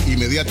Bravo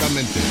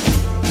inmediatamente.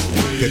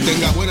 Que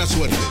tenga buena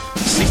suerte.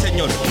 Sí,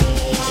 señor.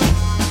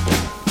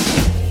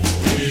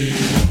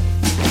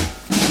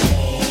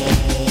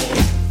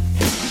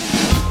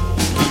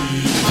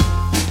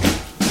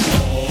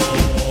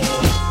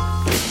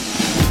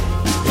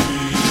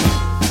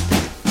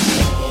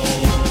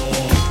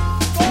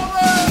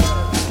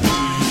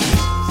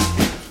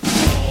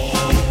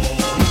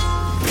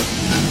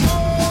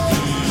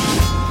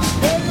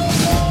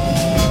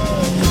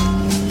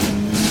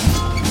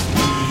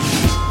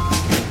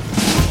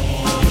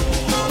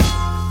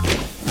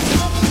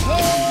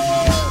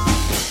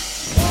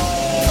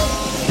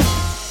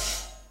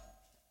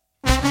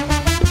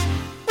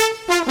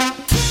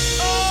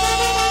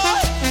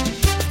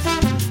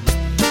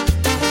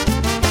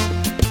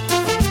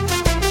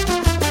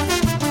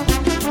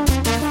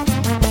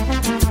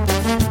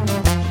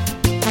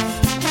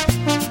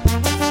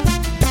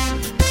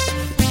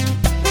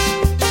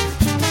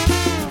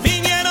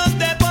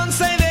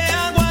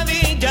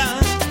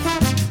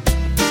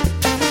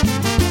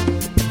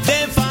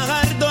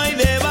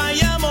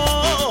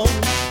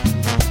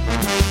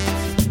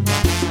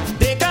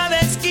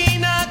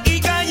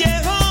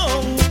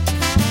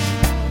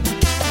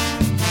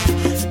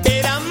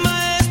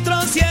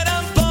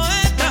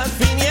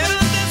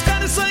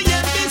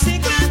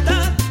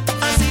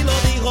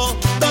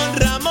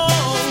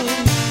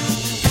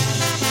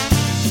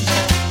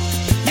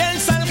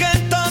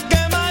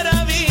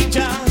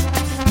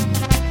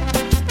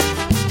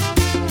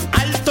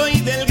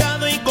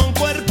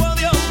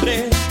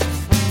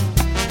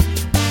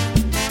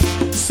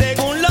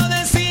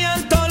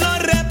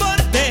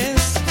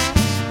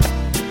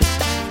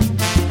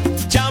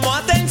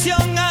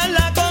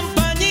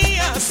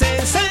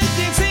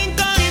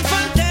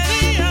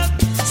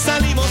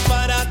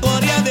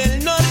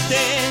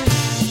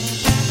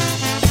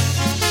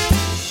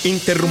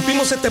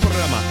 Interrumpimos este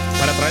programa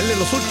para traerle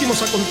los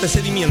últimos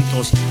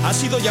acontecimientos. Ha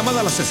sido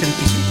llamada la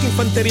 65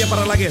 Infantería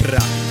para la Guerra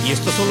y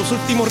estos son los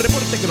últimos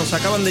reportes que nos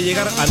acaban de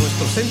llegar a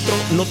nuestro centro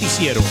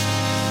noticiero.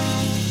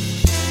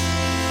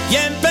 Y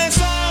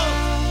empezó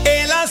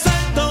el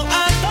asalto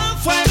a todo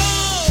fuego,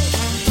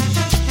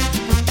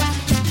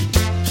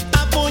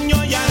 a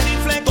puño y a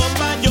rifle con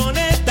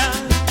bayoneta.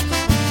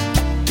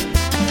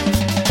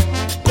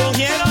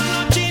 Cogieron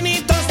los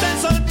chinitos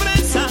de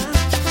sorpresa,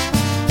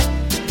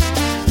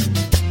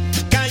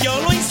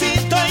 cayó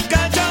Luisito y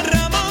cayó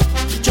Ramón,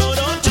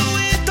 lloró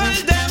Chuito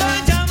el de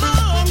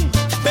Bayamón,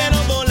 pero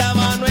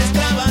volaba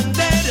nuestra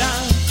bandera.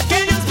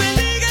 Que Dios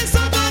bendiga a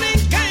esos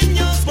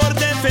borinqueños por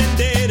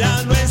defender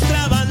a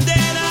nuestra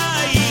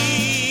bandera.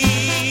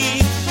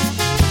 Y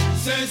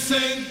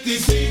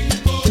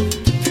 65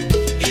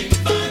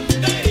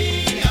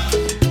 Infantería,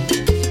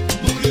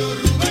 murió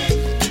Rubén,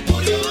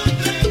 murió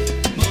Andrés,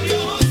 murió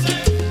José.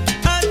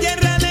 A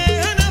tierra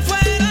lejana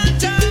fueron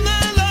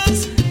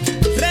llamados,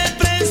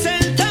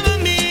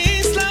 representaban mi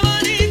isla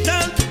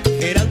bonita,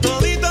 eran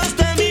toditos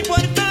de mi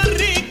Puerto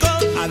Rico,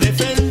 a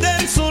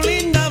defender su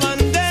linda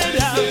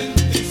bandera.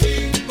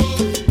 65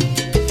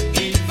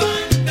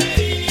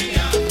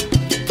 Infantería,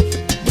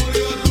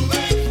 murió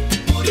Rubén,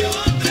 murió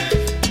Andrés,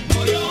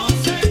 murió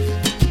José.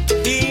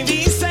 Y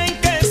dicen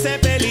que se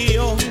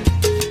peleó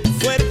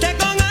fuerte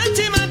con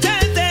hacha y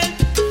machete,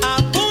 a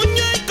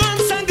puño y con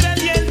sangre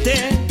ardiente,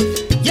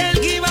 y el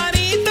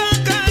jibarito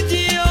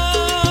cayó.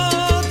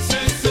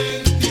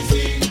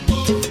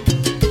 65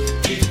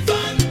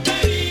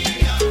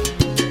 Infantería,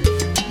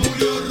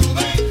 murió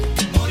Rubén,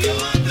 murió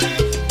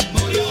Andrés,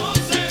 murió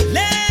José.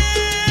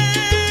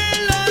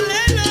 Lelo,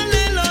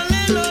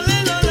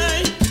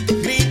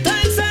 grita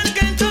el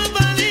sargento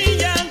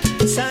Padilla,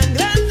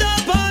 sangrando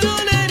por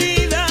una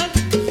herida,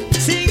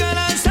 siga el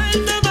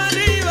asalto para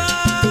arriba.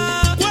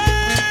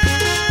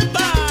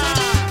 ¡Huepa!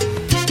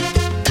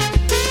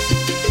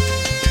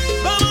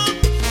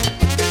 ¡Vamos!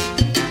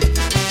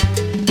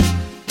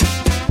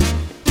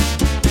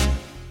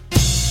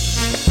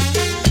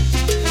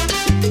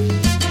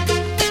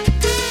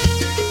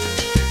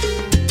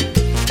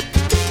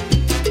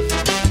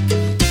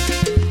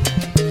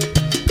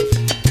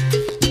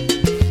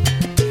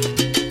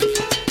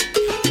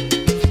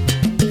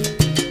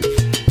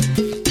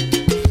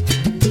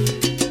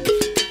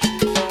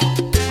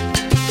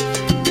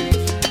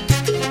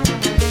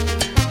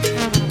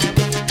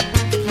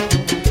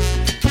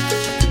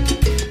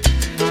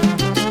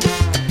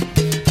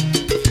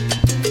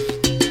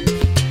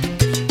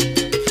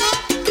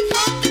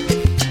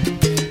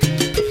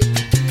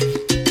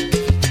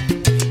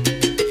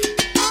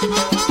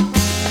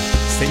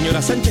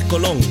 Señora Sánchez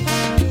Colón,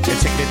 el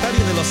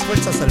secretario de las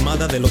Fuerzas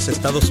Armadas de los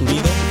Estados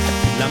Unidos,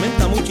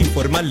 lamenta mucho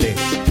informarle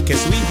que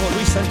su hijo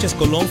Luis Sánchez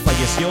Colón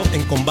falleció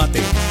en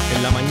combate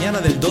en la mañana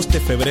del 2 de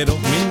febrero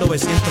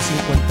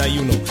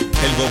 1951.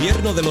 El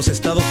gobierno de los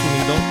Estados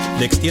Unidos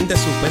le extiende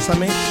su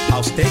pésame a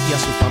usted y a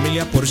su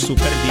familia por su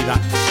pérdida.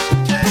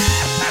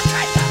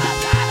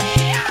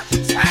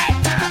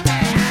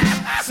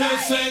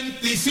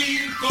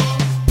 65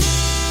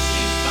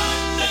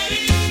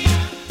 Infantería,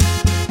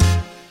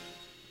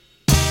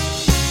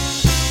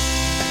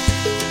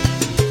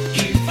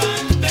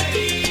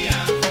 Infantería,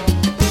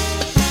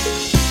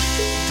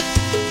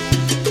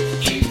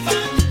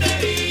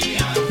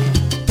 Infantería,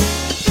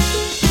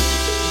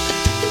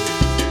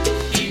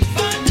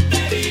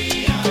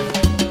 Infantería,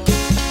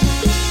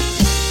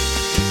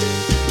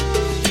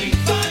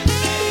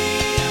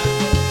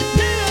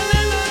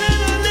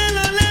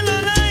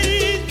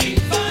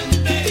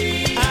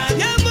 Infantería.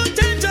 Allá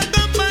muchachos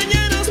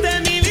compañeros de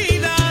mi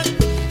vida,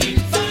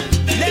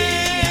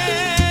 Infantería.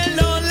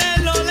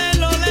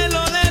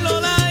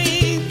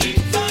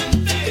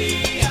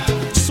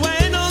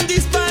 Suena un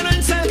disparo,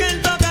 el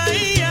sargento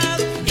caía,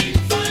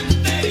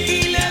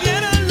 y le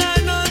dieron la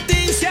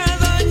noticia a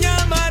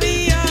doña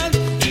María,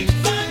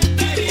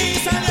 y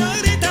salió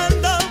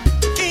gritando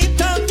y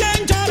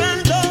también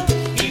llorando.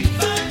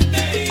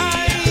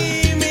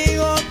 Ay,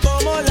 mijo,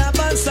 ¿cómo la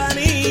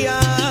pasaría?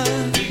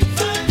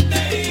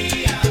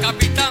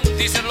 Capitán,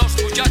 dicen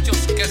los muchachos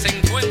que se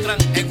encuentran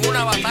en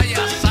una batalla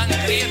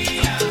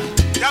sangrienta.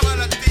 Llama a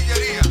la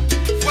artillería.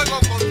 Fuego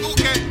con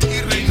Duque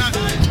y Reinaldo.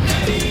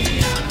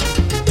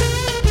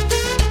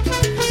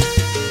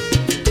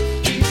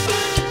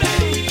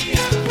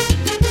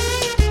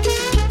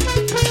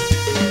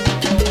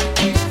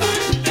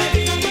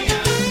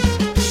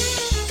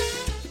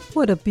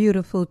 What a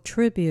beautiful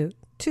tribute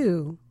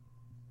to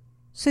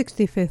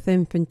 65th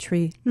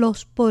Infantry,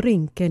 Los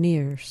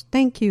Borinqueniers.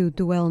 Thank you,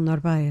 Duel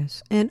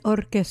Narvaez and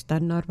Orquesta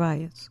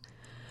Narvaez.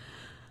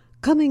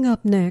 Coming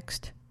up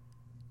next,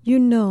 you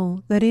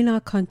know that in our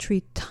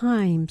country,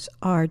 times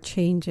are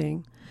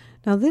changing.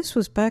 Now, this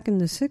was back in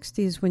the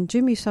 60s when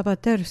Jimmy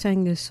Sabater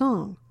sang this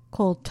song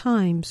called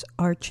Times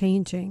Are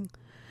Changing.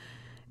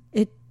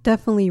 It's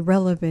definitely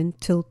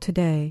relevant till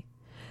today.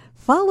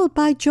 Followed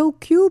by Joe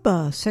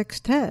Cuba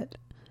Sextet.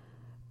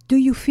 Do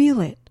you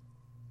feel it?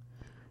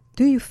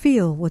 Do you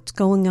feel what's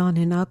going on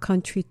in our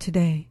country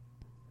today?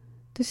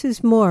 This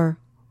is more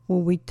where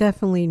we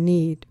definitely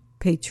need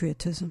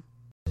patriotism.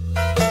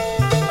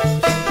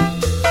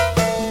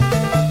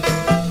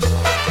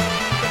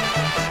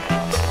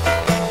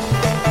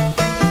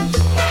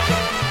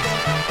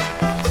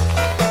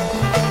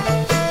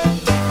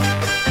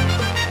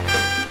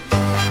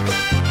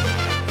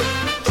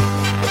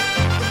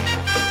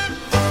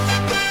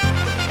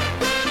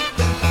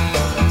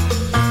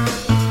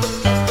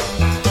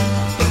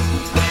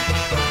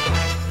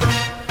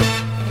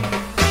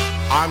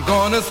 I'm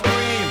gonna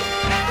scream,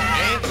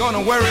 ain't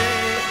gonna worry.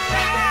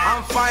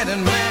 I'm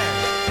fighting mad,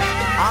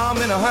 I'm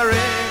in a hurry.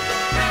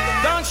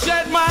 Don't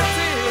shed my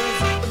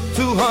tears,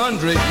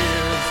 200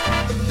 years.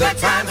 The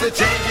times are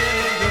changing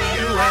in the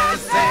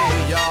USA,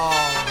 y'all.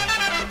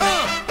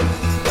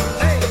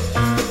 Hey.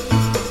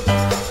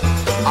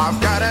 I've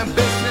got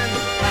ambition,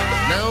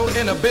 no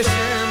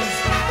inhibitions.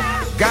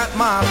 Got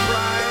my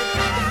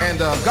pride, and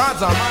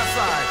God's on my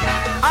side.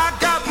 I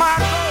got my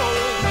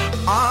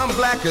gold, I'm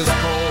black as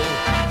coal.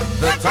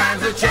 The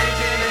times are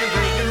changing in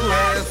the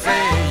USA,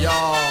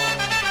 y'all.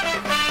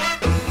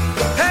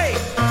 Hey!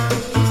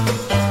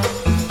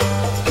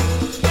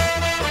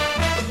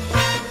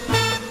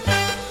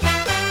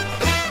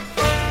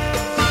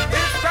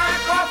 It's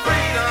time for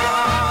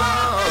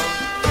freedom.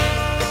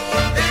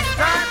 It's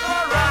time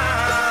for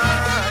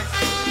rights.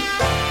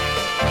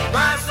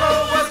 My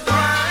soul was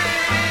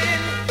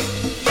crying.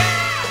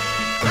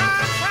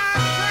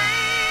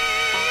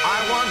 I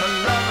want to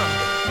love him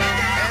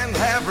and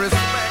have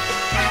respect.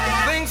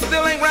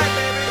 Still ain't right,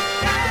 baby.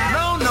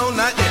 No, no,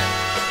 not yet.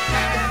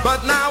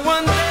 But now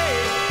one day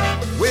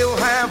we'll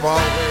have our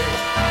way.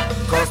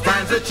 'Cause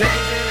times are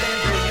changing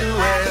in the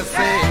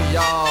USA,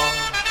 y'all.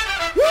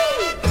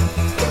 Woo!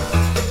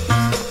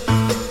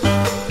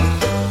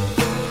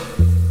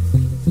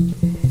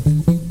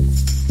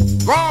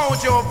 Go on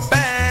with your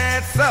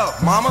bad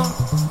self, mama.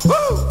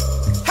 Woo!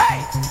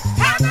 Hey!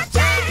 Times are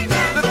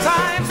changing. The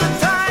times are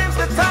changing.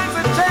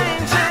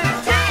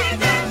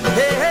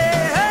 Hey, hey,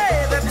 hey,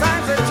 the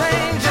times are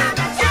changing.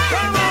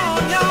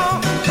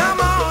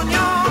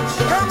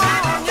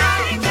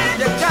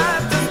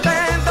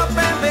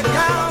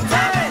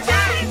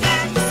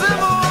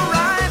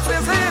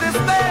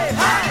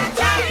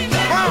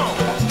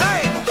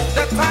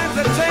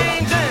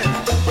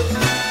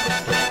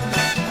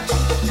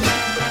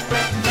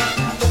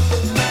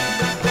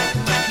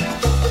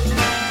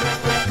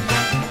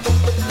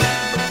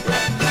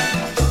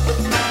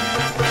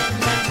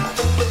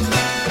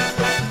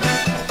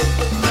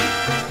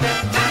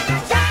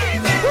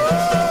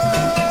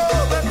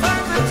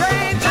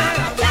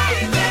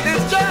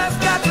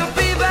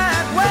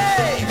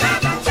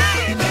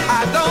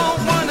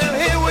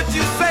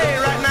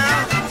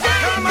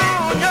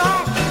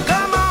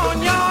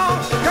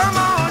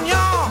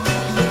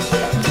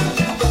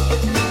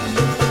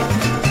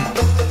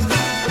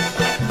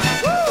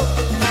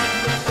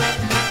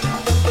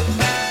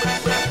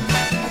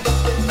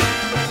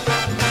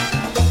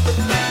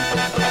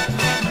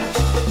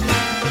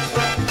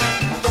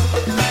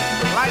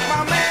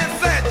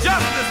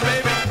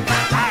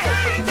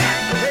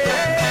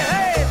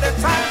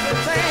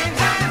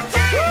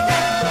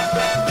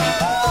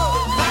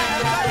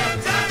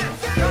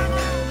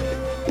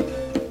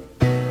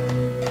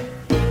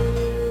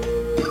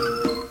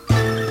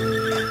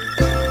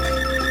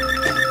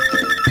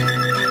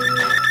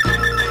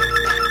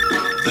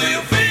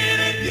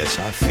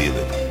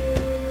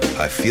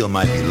 I feel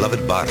my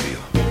beloved barrio,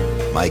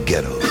 my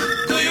ghetto.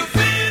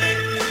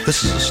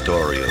 This is a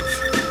story of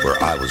where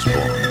I was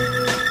born.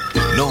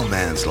 No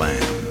man's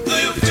land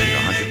between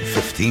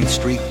 115th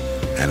Street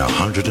and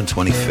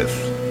 125th.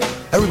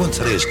 Everyone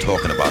today is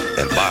talking about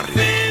El Barrio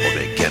or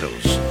their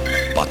ghettos,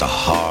 about the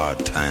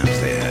hard times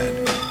they had.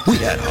 We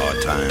had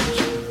hard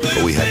times,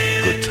 but we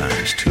had good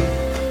times too.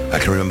 I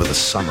can remember the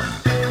summer.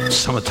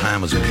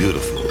 Summertime was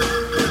beautiful.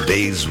 The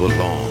days were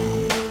long.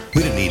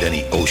 We didn't need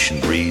any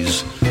ocean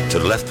breeze. To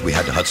the left, we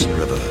had the Hudson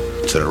River.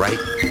 To the right,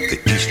 the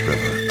East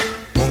River.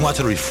 When we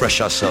wanted to refresh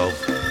ourselves,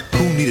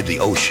 who needed the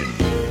ocean?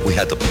 We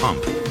had the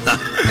pump.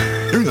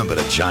 You remember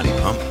the Johnny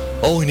pump?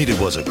 All we needed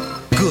was a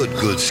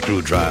good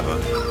screwdriver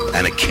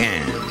and a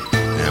can,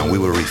 and we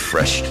were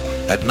refreshed.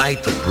 At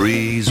night, the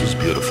breeze was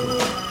beautiful.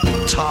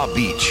 Tar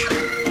Beach,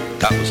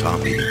 that was our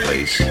meeting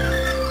place.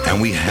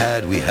 And we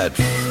had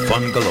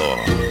fun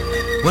galore.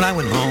 When I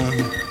went home,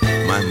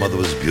 my mother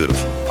was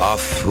beautiful. Our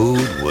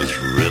food was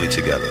really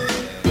together.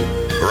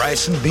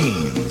 Rice and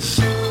beans,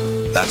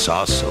 that's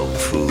our soul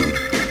food,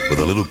 with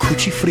a little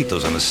cuchi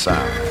fritos on the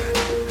side.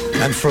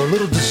 And for a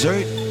little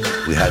dessert,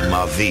 we had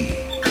Mavi,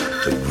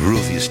 the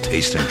grooviest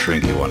tasting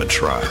drink you want to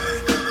try.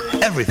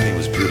 Everything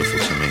was beautiful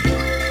to me.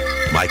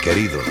 My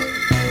querido,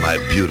 my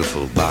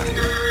beautiful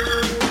barrio,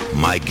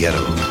 my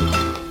ghetto.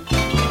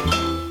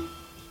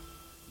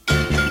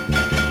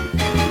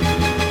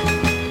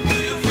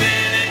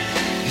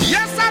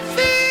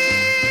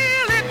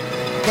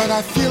 But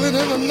I feel it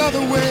in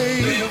another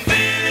way.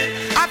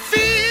 I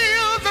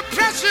feel the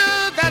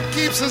pressure that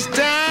keeps us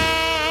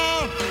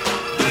down.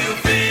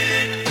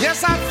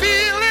 Yes, I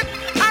feel it,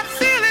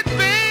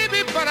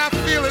 baby, but I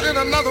feel it in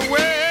another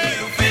way.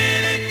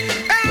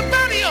 El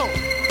Barrio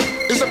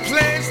is a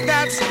place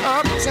that's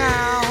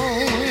uptown.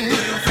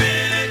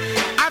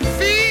 I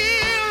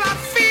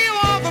feel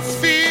all the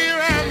fear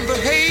and the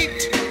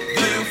hate.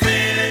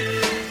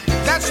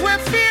 That's where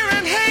fear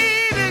and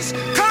hate is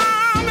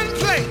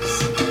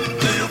commonplace.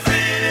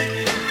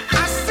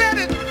 I said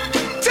it,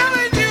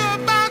 telling you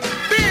about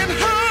being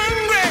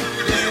hungry.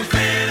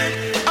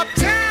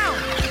 Uptown,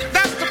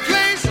 that's the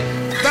place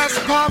that's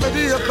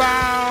poverty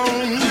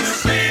abounds.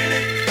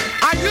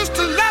 I used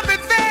to love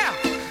it there,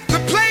 the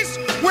place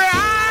where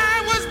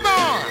I was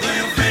born.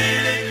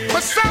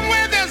 But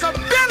somewhere there's a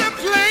better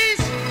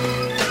place.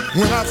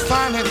 When I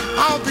find it,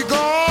 I'll be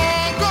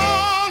gone,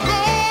 gone,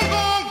 gone,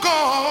 gone,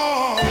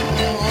 gone.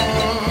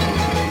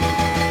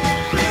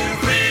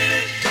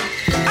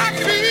 I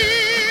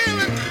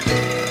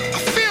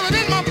feel it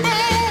in my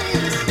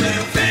bones.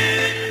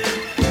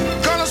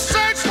 Gonna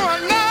search for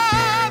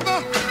another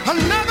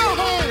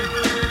home.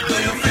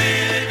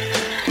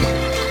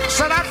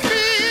 Said I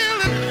feel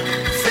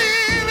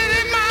it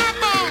in my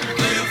bones.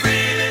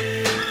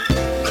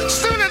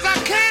 Soon as I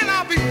can,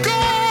 I'll be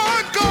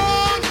gone,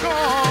 gone,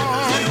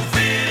 gone.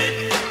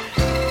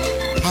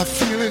 I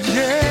feel it,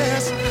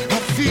 yes, I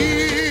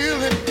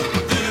feel it.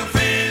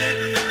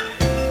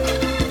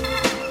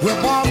 Where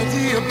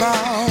poverty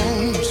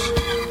abounds.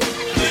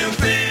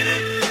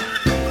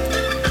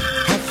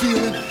 I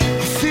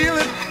feel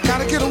it,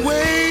 gotta get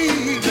away.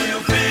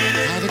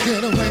 Gotta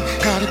get away,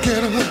 gotta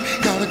get away,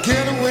 gotta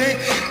get away,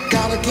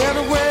 gotta get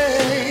away.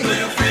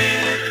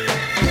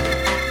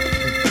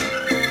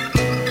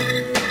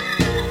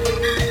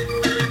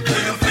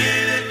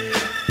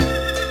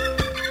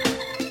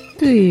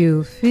 Do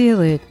you feel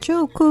it?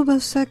 Joe Cuba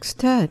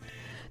Sextet.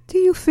 Do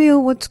you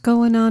feel what's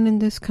going on in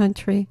this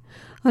country?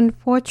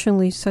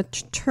 Unfortunately,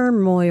 such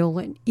turmoil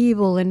and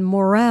evil and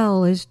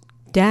morale is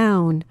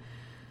down.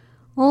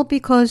 All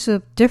because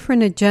of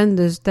different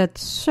agendas that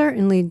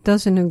certainly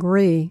doesn't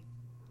agree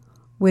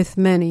with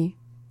many.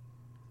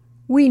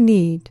 We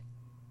need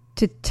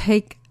to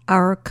take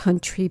our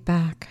country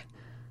back.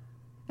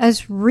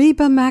 As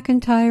Reba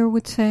McEntire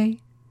would say,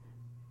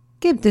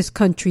 give this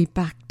country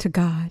back to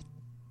God.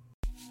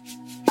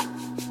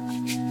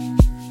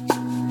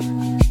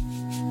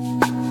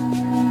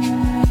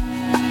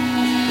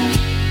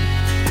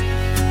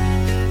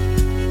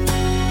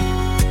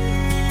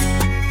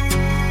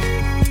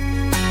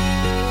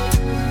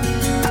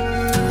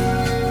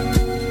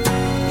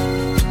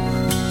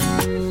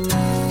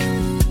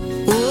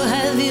 Oh,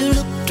 have you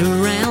looked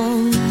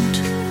around?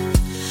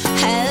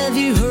 Have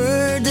you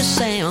heard the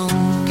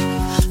sound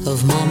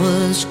of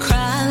mama's crying?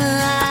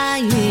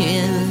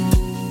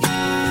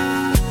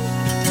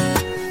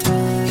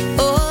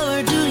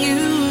 Or do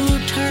you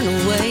turn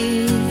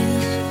away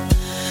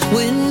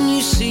when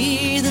you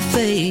see the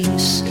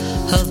face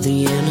of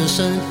the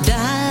innocent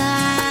dying?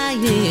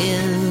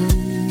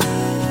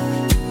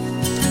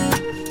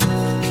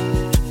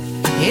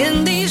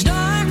 In these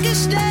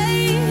darkest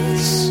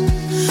days,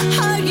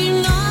 are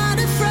you not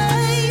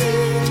afraid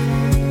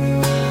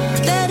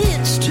that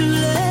it's too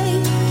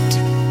late?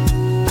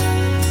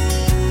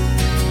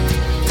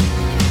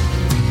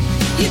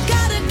 You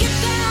gotta get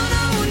down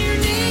on your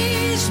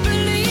knees,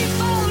 believe,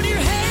 fold your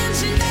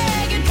hands and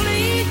beg and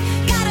plead.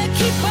 Gotta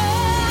keep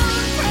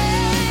on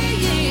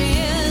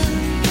praying.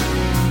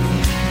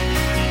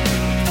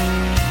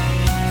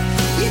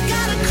 You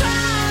gotta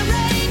cry,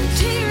 rain,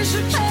 tears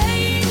of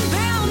pain,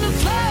 pound the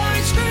floor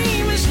and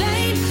scream his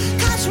name,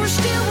 'cause we're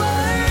still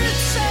worth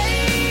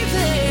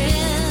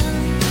saving.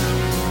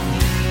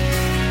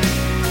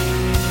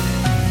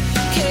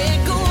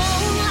 Can't go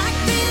on like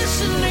this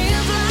and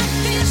live like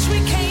this. We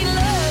can't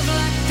love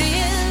like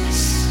this.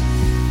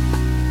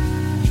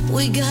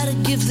 We gotta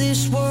give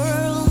this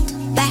world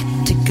back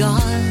to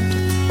God.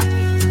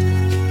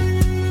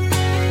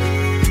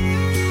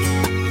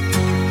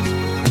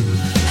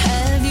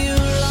 Have you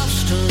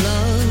lost a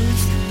love?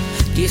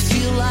 Do you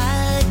feel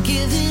like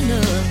giving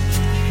up?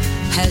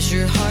 Has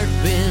your heart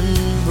been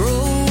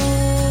broken?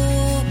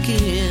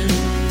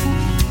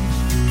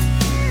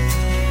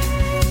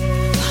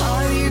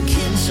 Are your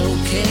kids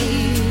okay?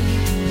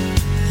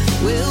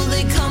 Will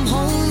they come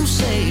home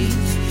safe?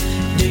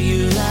 Do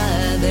you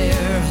lie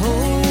there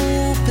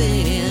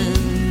hoping?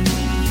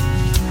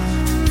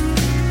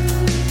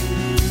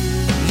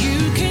 You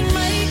can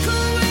make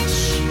a wish.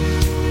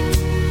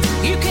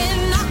 You can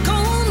knock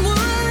on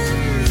wood.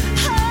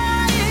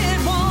 It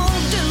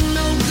won't do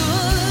no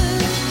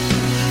good.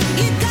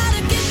 You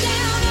gotta get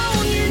down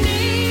on your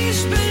knees,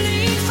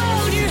 believe,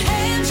 fold your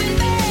hands and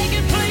beg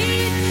and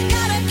plead.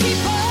 Gotta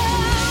keep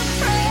on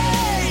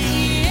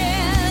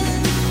praying.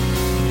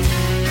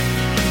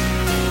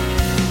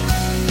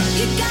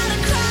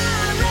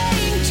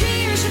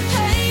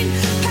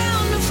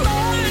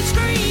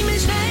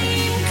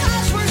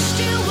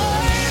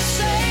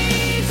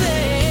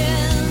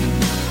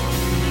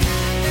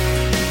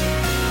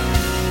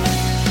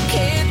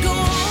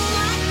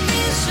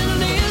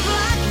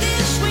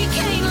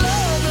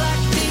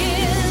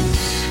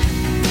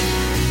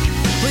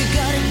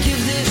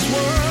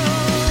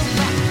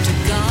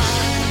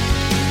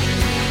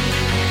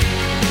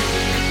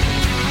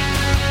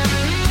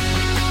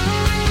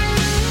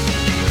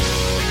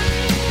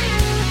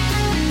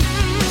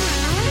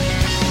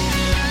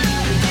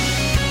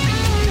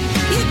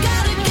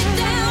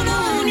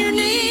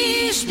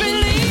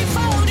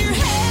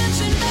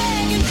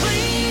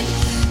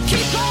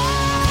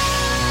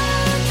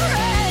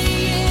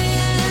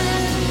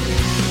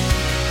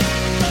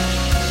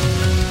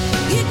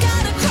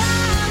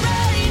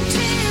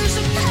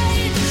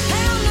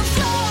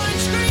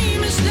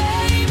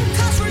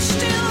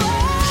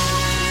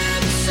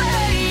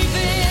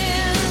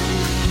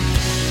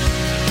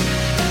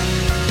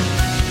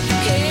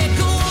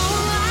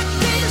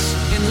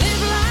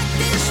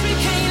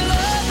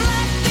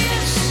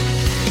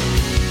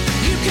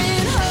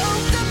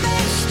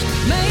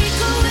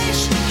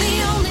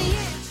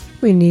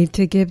 We need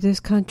to give this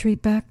country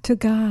back to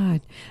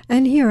God.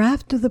 And here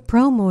after the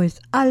promo is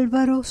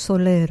Álvaro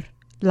Soler,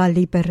 La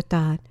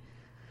Libertad.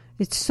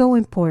 It's so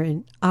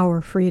important,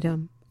 our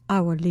freedom,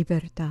 our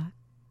libertad.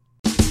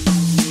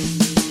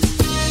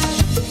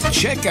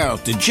 Check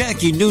out the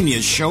Jackie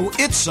Nunez Show,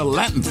 It's a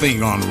Latin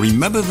Thing on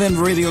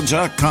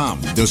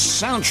RememberThenRadio.com, the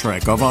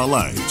soundtrack of our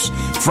lives.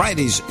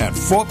 Fridays at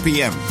 4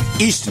 p.m.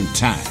 Eastern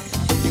Time.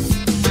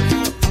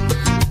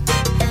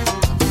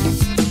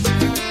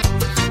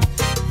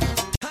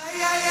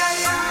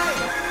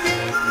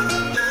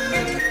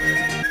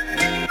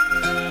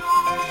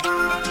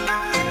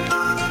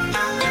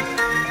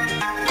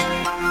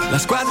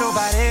 Las cuatro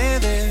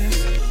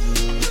paredes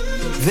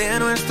de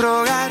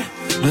nuestro hogar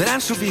no eran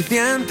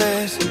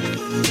suficientes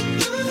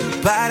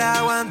para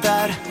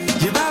aguantar.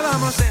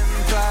 Llevábamos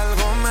dentro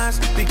algo más,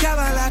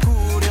 picaba la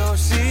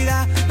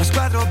curiosidad. Las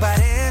cuatro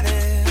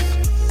paredes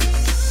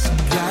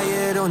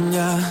cayeron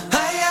ya.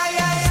 Ay, ay,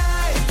 ay,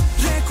 ay,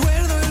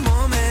 recuerdo el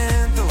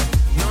momento.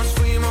 Nos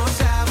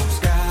fuimos a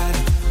buscar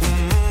un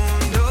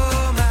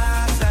mundo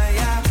más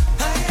allá.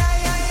 Ay,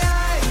 ay, ay,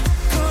 ay,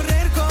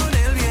 correr con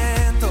el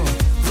viento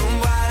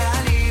rumbo a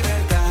la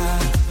libertad.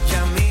 Y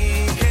a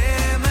mí,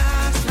 ¿qué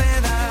más me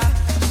da?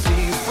 Si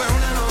fue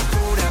una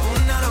locura,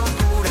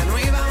 no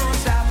íbamos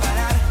a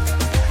parar.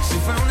 Si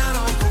fue una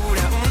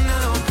locura,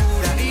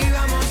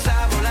 íbamos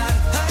a volar.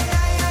 Ay,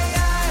 ay, ay,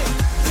 ay,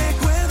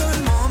 recuerdo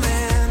el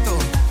momento.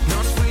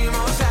 Nos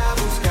fuimos a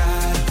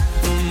buscar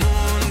un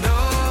mundo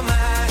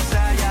más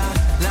allá.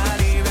 La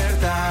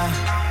libertad.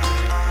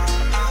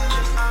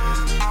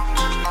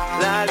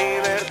 La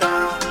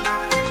libertad.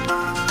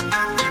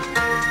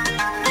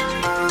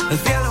 El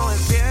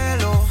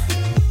cielo,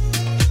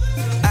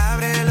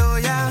 ábrelo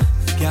ya,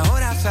 que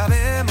ahora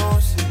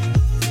sabemos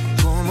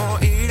cómo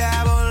ir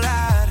a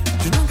volar.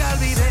 Yo nunca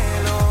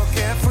olvidé lo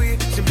que fui,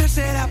 siempre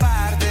será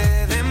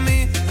parte de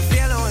mí.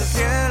 El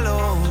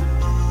cielo,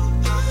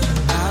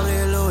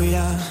 ábrelo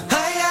ya.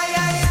 Ay, ay,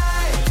 ay,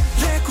 ay,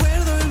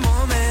 recuerdo el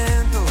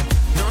momento.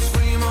 Nos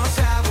fuimos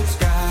a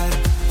buscar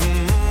un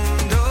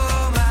mundo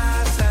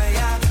más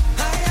allá.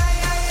 Ay, ay,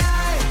 ay,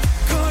 ay,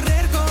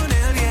 correr con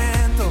el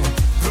viento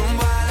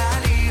rumbo a la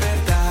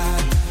libertad.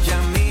 Y a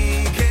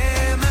mí,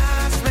 ¿qué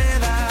más me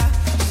da?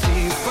 Si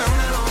fue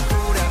una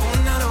locura,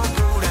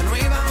 no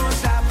íbamos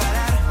a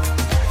parar.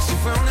 Si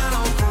fue una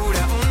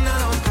locura,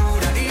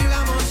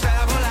 íbamos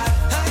a volar.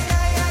 Ay,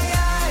 ay, ay,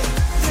 ay,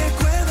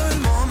 recuerdo el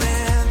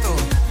momento.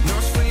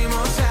 Nos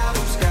fuimos a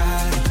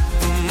buscar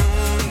un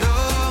mundo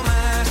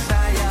más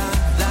allá.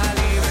 La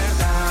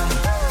libertad.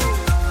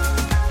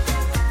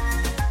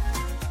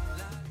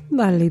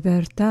 La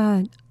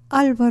Libertad,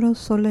 Álvaro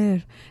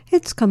Soler.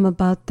 It's come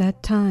about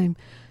that time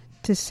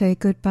to say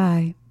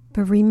goodbye.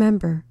 But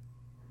remember,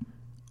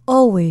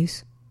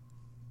 always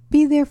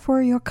be there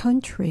for your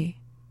country.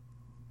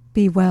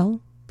 Be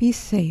well, be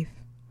safe,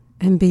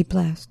 and be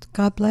blessed.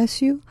 God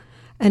bless you.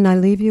 And I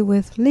leave you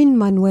with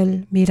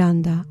Lin-Manuel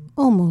Miranda,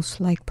 Almost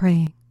Like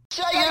Praying.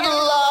 Say it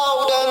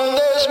loud and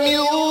there's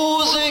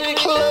music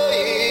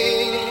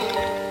playing.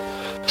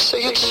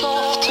 Say it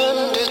soft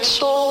and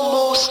it's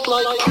almost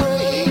like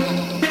praying.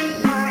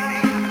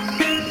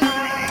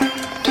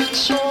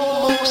 It's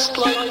almost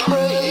like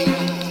praying.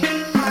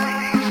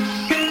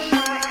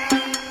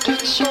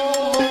 It's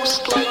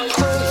almost like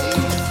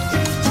praying.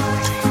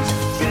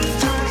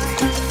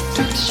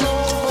 It's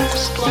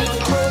almost like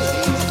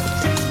praying.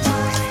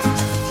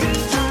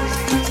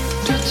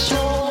 It's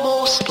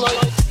almost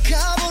like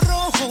Cabo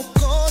Rojo,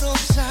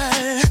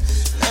 Corozal,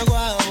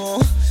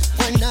 Naguabo,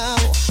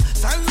 Guaynabo,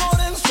 San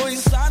Lorenzo y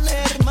San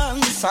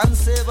Germán, San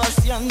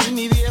Sebastián,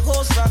 mi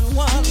viejo San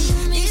Juan,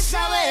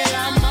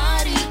 Isabela,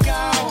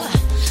 Maricao,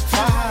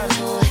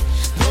 Fajardo,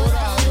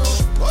 Dorado,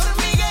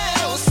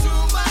 Hormiguero,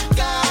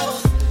 Sumacao,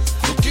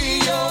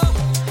 Luquillo,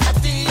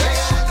 Atillo,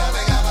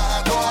 Vega Baja,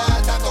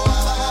 Toa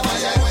Baja,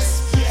 Mayagüez,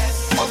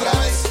 otra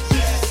vez,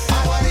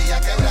 Aguadilla,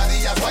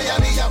 Quebradilla,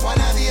 Guayabilla,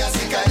 Juanadía,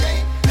 Cicayey,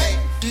 hey.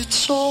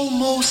 it's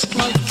almost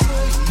like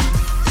praying.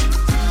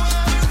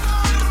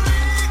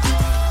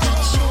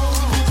 It's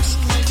almost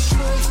like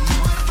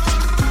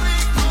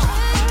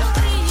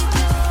praying.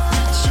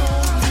 It's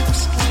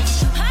almost like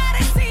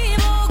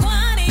Arecibo,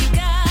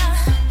 Guanica,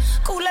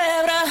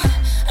 Culebra,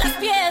 Las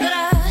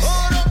Piedras.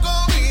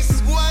 Orocovis,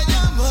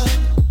 Guayama,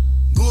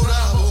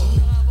 Gurabo,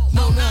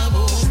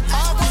 Maunabo,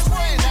 Aguas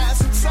Buenas,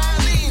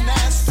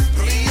 Salinas,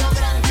 Río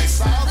Grande,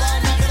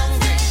 Sabana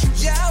Grande,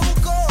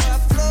 Yabucoa,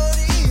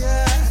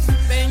 Florida,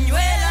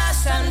 Peñuela,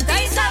 Santa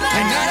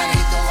Isabel.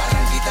 Naranjito,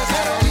 Barranquita,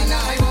 Carolina,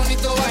 ay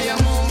bonito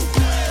Bayamón,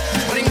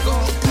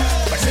 Rincón,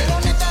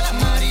 Barceloneta, La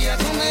María,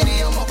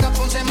 Tumerío, Moca,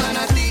 Ponce,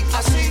 Manatí,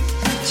 así.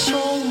 It's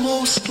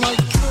almost like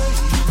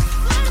praying.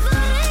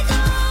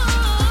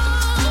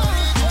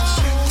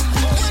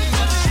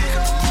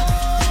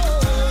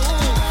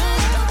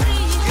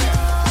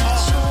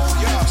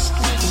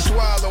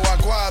 Utuado,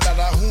 Aguada,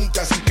 Las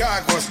Juntas y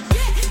Caguas.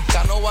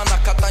 Canóvanas,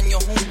 Cataño,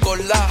 Junco,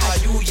 Las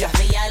Ayuyas.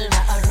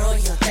 Villalba,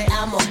 Arroyo, te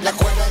amo. La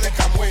cueva de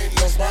Camuy,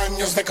 los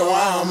baños de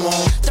Coamo.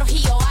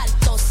 Trujillo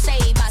Alto,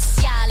 Ceiba,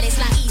 Ciales,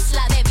 la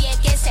isla de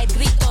Vieques, el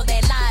Grito.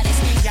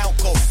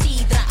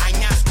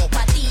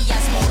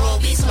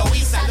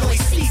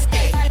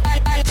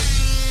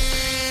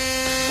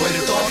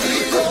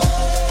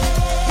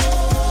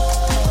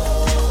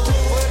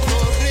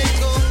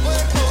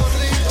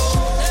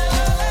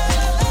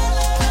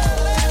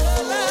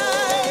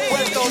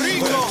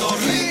 Rico, Puerto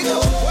Rico,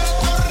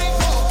 Puerto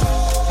Rico,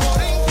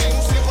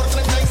 Borinquense por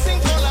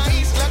 35 la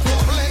isla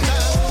completa.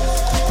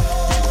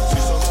 Si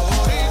somos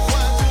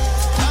boricuas,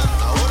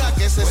 ahora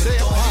que se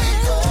sepa.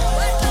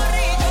 Puerto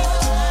Rico,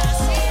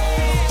 así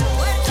es,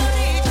 Puerto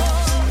Rico.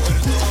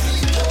 Puerto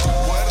Rico,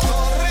 Puerto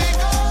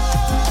Rico.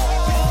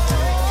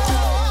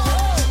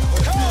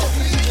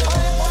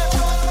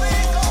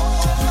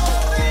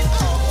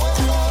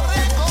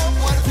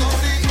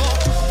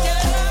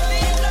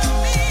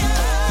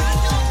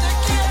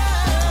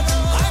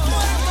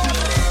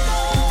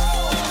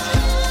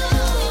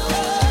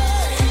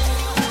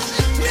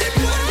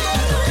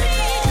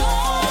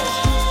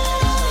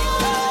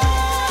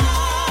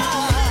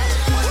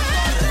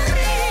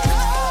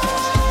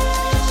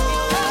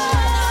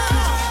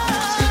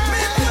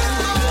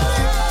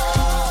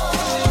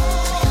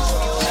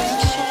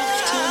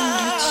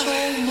 It's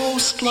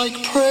almost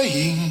like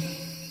praying.